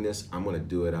in doing this, I'm going to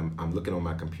do it. I'm looking on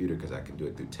my computer because I can do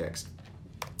it through text.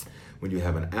 When you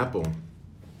have an Apple,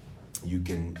 you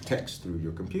can text through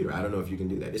your computer. I don't know if you can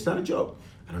do that. It's not a joke.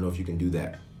 I don't know if you can do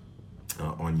that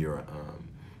on your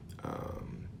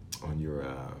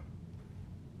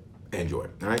Android.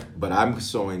 All right, but I'm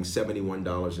sowing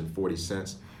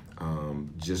 $71.40.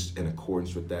 Just in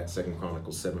accordance with that, 2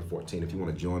 Chronicles 7:14. If you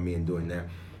want to join me in doing that,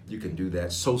 you can do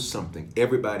that. Sow something.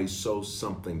 Everybody sow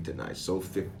something tonight. Sow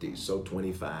 50, sow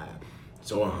 25,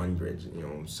 sow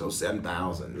 100, sow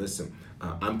 7,000. Listen,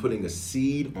 I'm putting a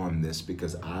seed on this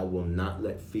because I will not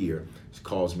let fear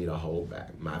cause me to hold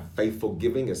back. My faithful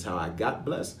giving is how I got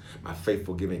blessed. My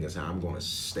faithful giving is how I'm going to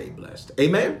stay blessed.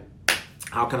 Amen?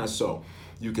 How can I sow?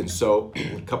 You can sow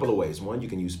a couple of ways. One, you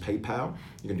can use PayPal.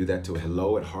 You can do that to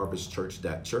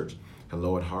hello@harvestchurch.church.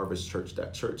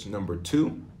 hello@harvestchurch.church. Number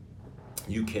two,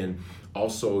 you can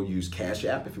also use Cash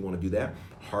App if you want to do that.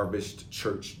 Harvest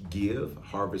Church Give.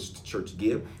 Or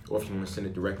if you want to send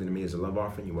it directly to me as a love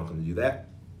offering, you're welcome to do that.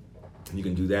 And you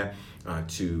can do that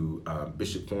to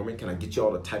Bishop Foreman. Can I get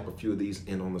y'all to type a few of these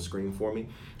in on the screen for me?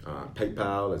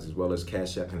 PayPal as well as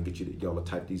Cash App. Can I get y'all to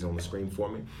type these on the screen for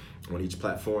me on each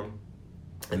platform?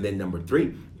 And then number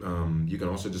three, you can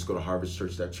also just go to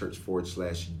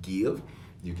harvestchurch.church/give.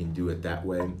 You can do it that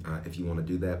way if you want to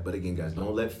do that. But again, guys,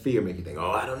 don't let fear make you think,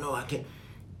 oh, I don't know, I can't.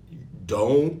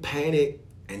 don't panic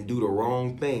and do the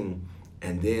wrong thing,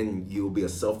 and then you'll be a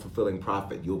self-fulfilling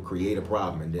prophet. You'll create a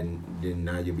problem, and then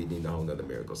now you'll be needing a whole nother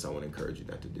miracle. So I want to encourage you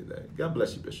not to do that. God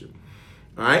bless you, Bishop.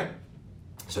 All right?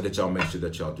 So that y'all make sure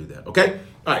that y'all do that, okay?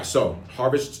 All right, so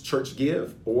Harvest Church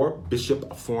Give or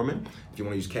Bishop Foreman. If you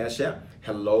want to use Cash App,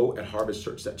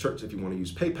 hello@harvestchurch.church. If you want to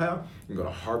use PayPal, you can go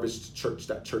to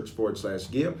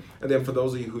harvestchurch.church/give. And then for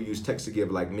those of you who use Text to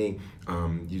Give like me,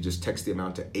 you just text the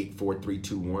amount to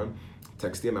 84321.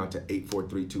 Text the amount to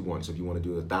 84321. So if you want to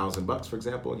do $1,000, for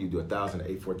example, you do 1,000 to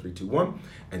 84321.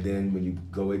 And then when you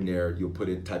go in there, you'll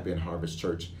type in Harvest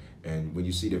Church. And when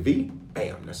you see the V,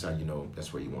 bam, that's how you know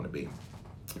that's where you want to be.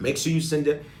 Make sure you send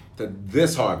it to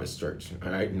this Harvest Church,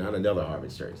 all right? Not another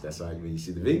Harvest Church. That's how when you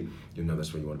see the V, you know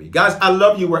that's where you want to be. Guys, I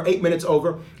love you. We're 8 minutes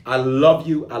over. I love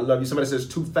you. I love you. Somebody says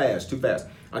too fast.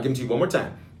 I'll give it to you one more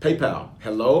time. PayPal,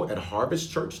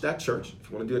 hello@harvestchurch.church, if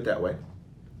you want to do it that way.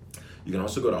 You can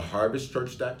also go to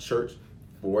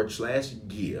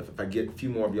harvestchurch.church/give. If I get a few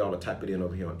more of y'all to type it in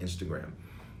over here on Instagram.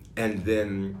 And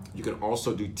then you can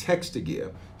also do Text to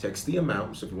Give. Text the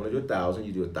amount. So if you want to do 1,000,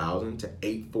 you do 1,000 to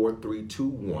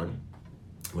 84321.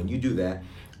 When you do that,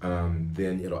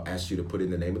 then it'll ask you to put in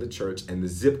the name of the church and the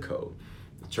zip code.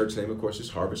 The church name, of course, is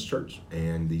Harvest Church,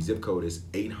 and the zip code is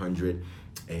 812.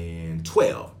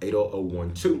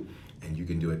 And you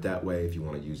can do it that way if you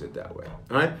want to use it that way.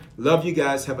 All right? Love you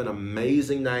guys. Have an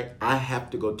amazing night. I have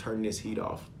to go turn this heat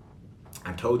off.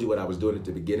 I told you what I was doing at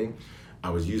the beginning. I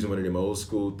was using one of them old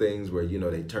school things where,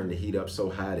 they turn the heat up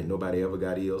so high that nobody ever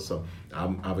got ill. So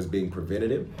I was being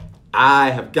preventative.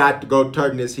 I have got to go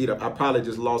turn this heat up. I probably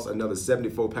just lost another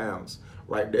 74 pounds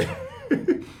right there.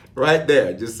 Right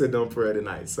there, just sitting on prayer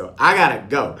tonight. So I got to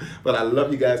go. But I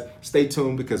love you guys. Stay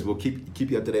tuned because we'll keep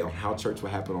you up to date on how church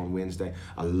will happen on Wednesday.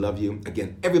 I love you.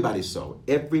 Again, everybody sow.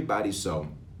 Everybody sow.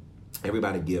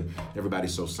 Everybody give, everybody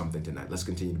sow something tonight. Let's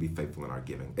continue to be faithful in our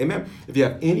giving. Amen. If you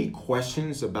have any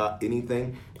questions about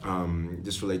anything,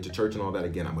 just relate to church and all that,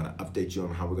 again, I'm going to update you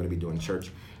on how we're going to be doing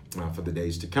church for the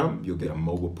days to come. You'll get a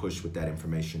mobile push with that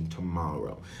information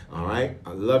tomorrow. All right.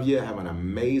 I love you. Have an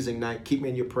amazing night. Keep me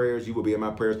in your prayers. You will be in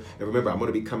my prayers. And remember, I'm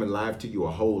going to be coming live to you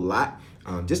a whole lot.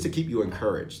 Just to keep you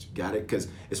encouraged, got it? Because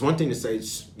it's one thing to say,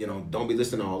 don't be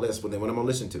listening to all this, but then what I'm going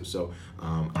to listen to. So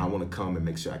I want to come and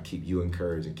make sure I keep you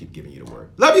encouraged and keep giving you the word.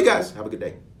 Love you guys. Have a good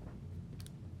day.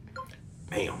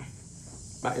 Bam.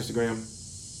 Bye, Instagram.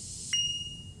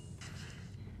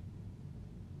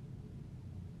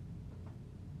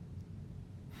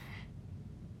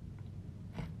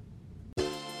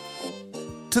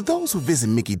 To those who visit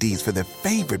Mickey D's for their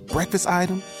favorite breakfast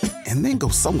item and then go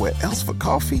somewhere else for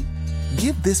coffee,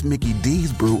 give this Mickey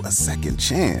D's brew a second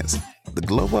chance. The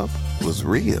glow up was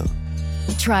real.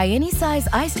 Try any size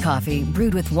iced coffee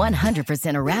brewed with 100%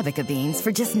 Arabica beans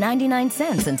for just 99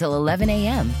 cents until 11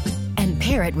 a.m. And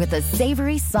pair it with a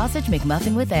savory sausage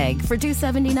McMuffin with egg for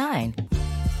 $2.79.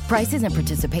 Prices and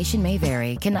participation may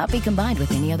vary. Cannot be combined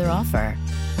with any other offer.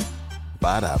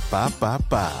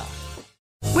 Ba-da-ba-ba-ba.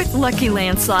 With Lucky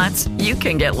Land Slots, you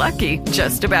can get lucky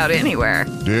just about anywhere.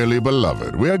 Dearly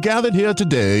beloved, we are gathered here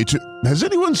today to... Has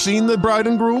anyone seen the bride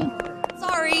and groom?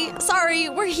 Sorry,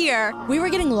 we're here. We were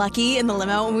getting lucky in the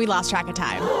limo and we lost track of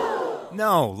time.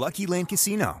 No, Lucky Land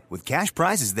Casino, with cash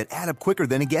prizes that add up quicker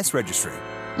than a guest registry.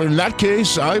 In that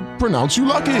case, I pronounce you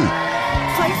lucky.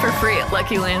 Play for free at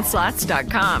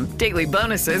LuckyLandSlots.com. Daily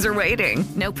bonuses are waiting.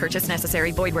 No purchase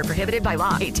necessary. Void where prohibited by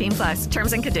law. 18+.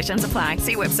 Terms and conditions apply.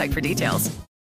 See website for details.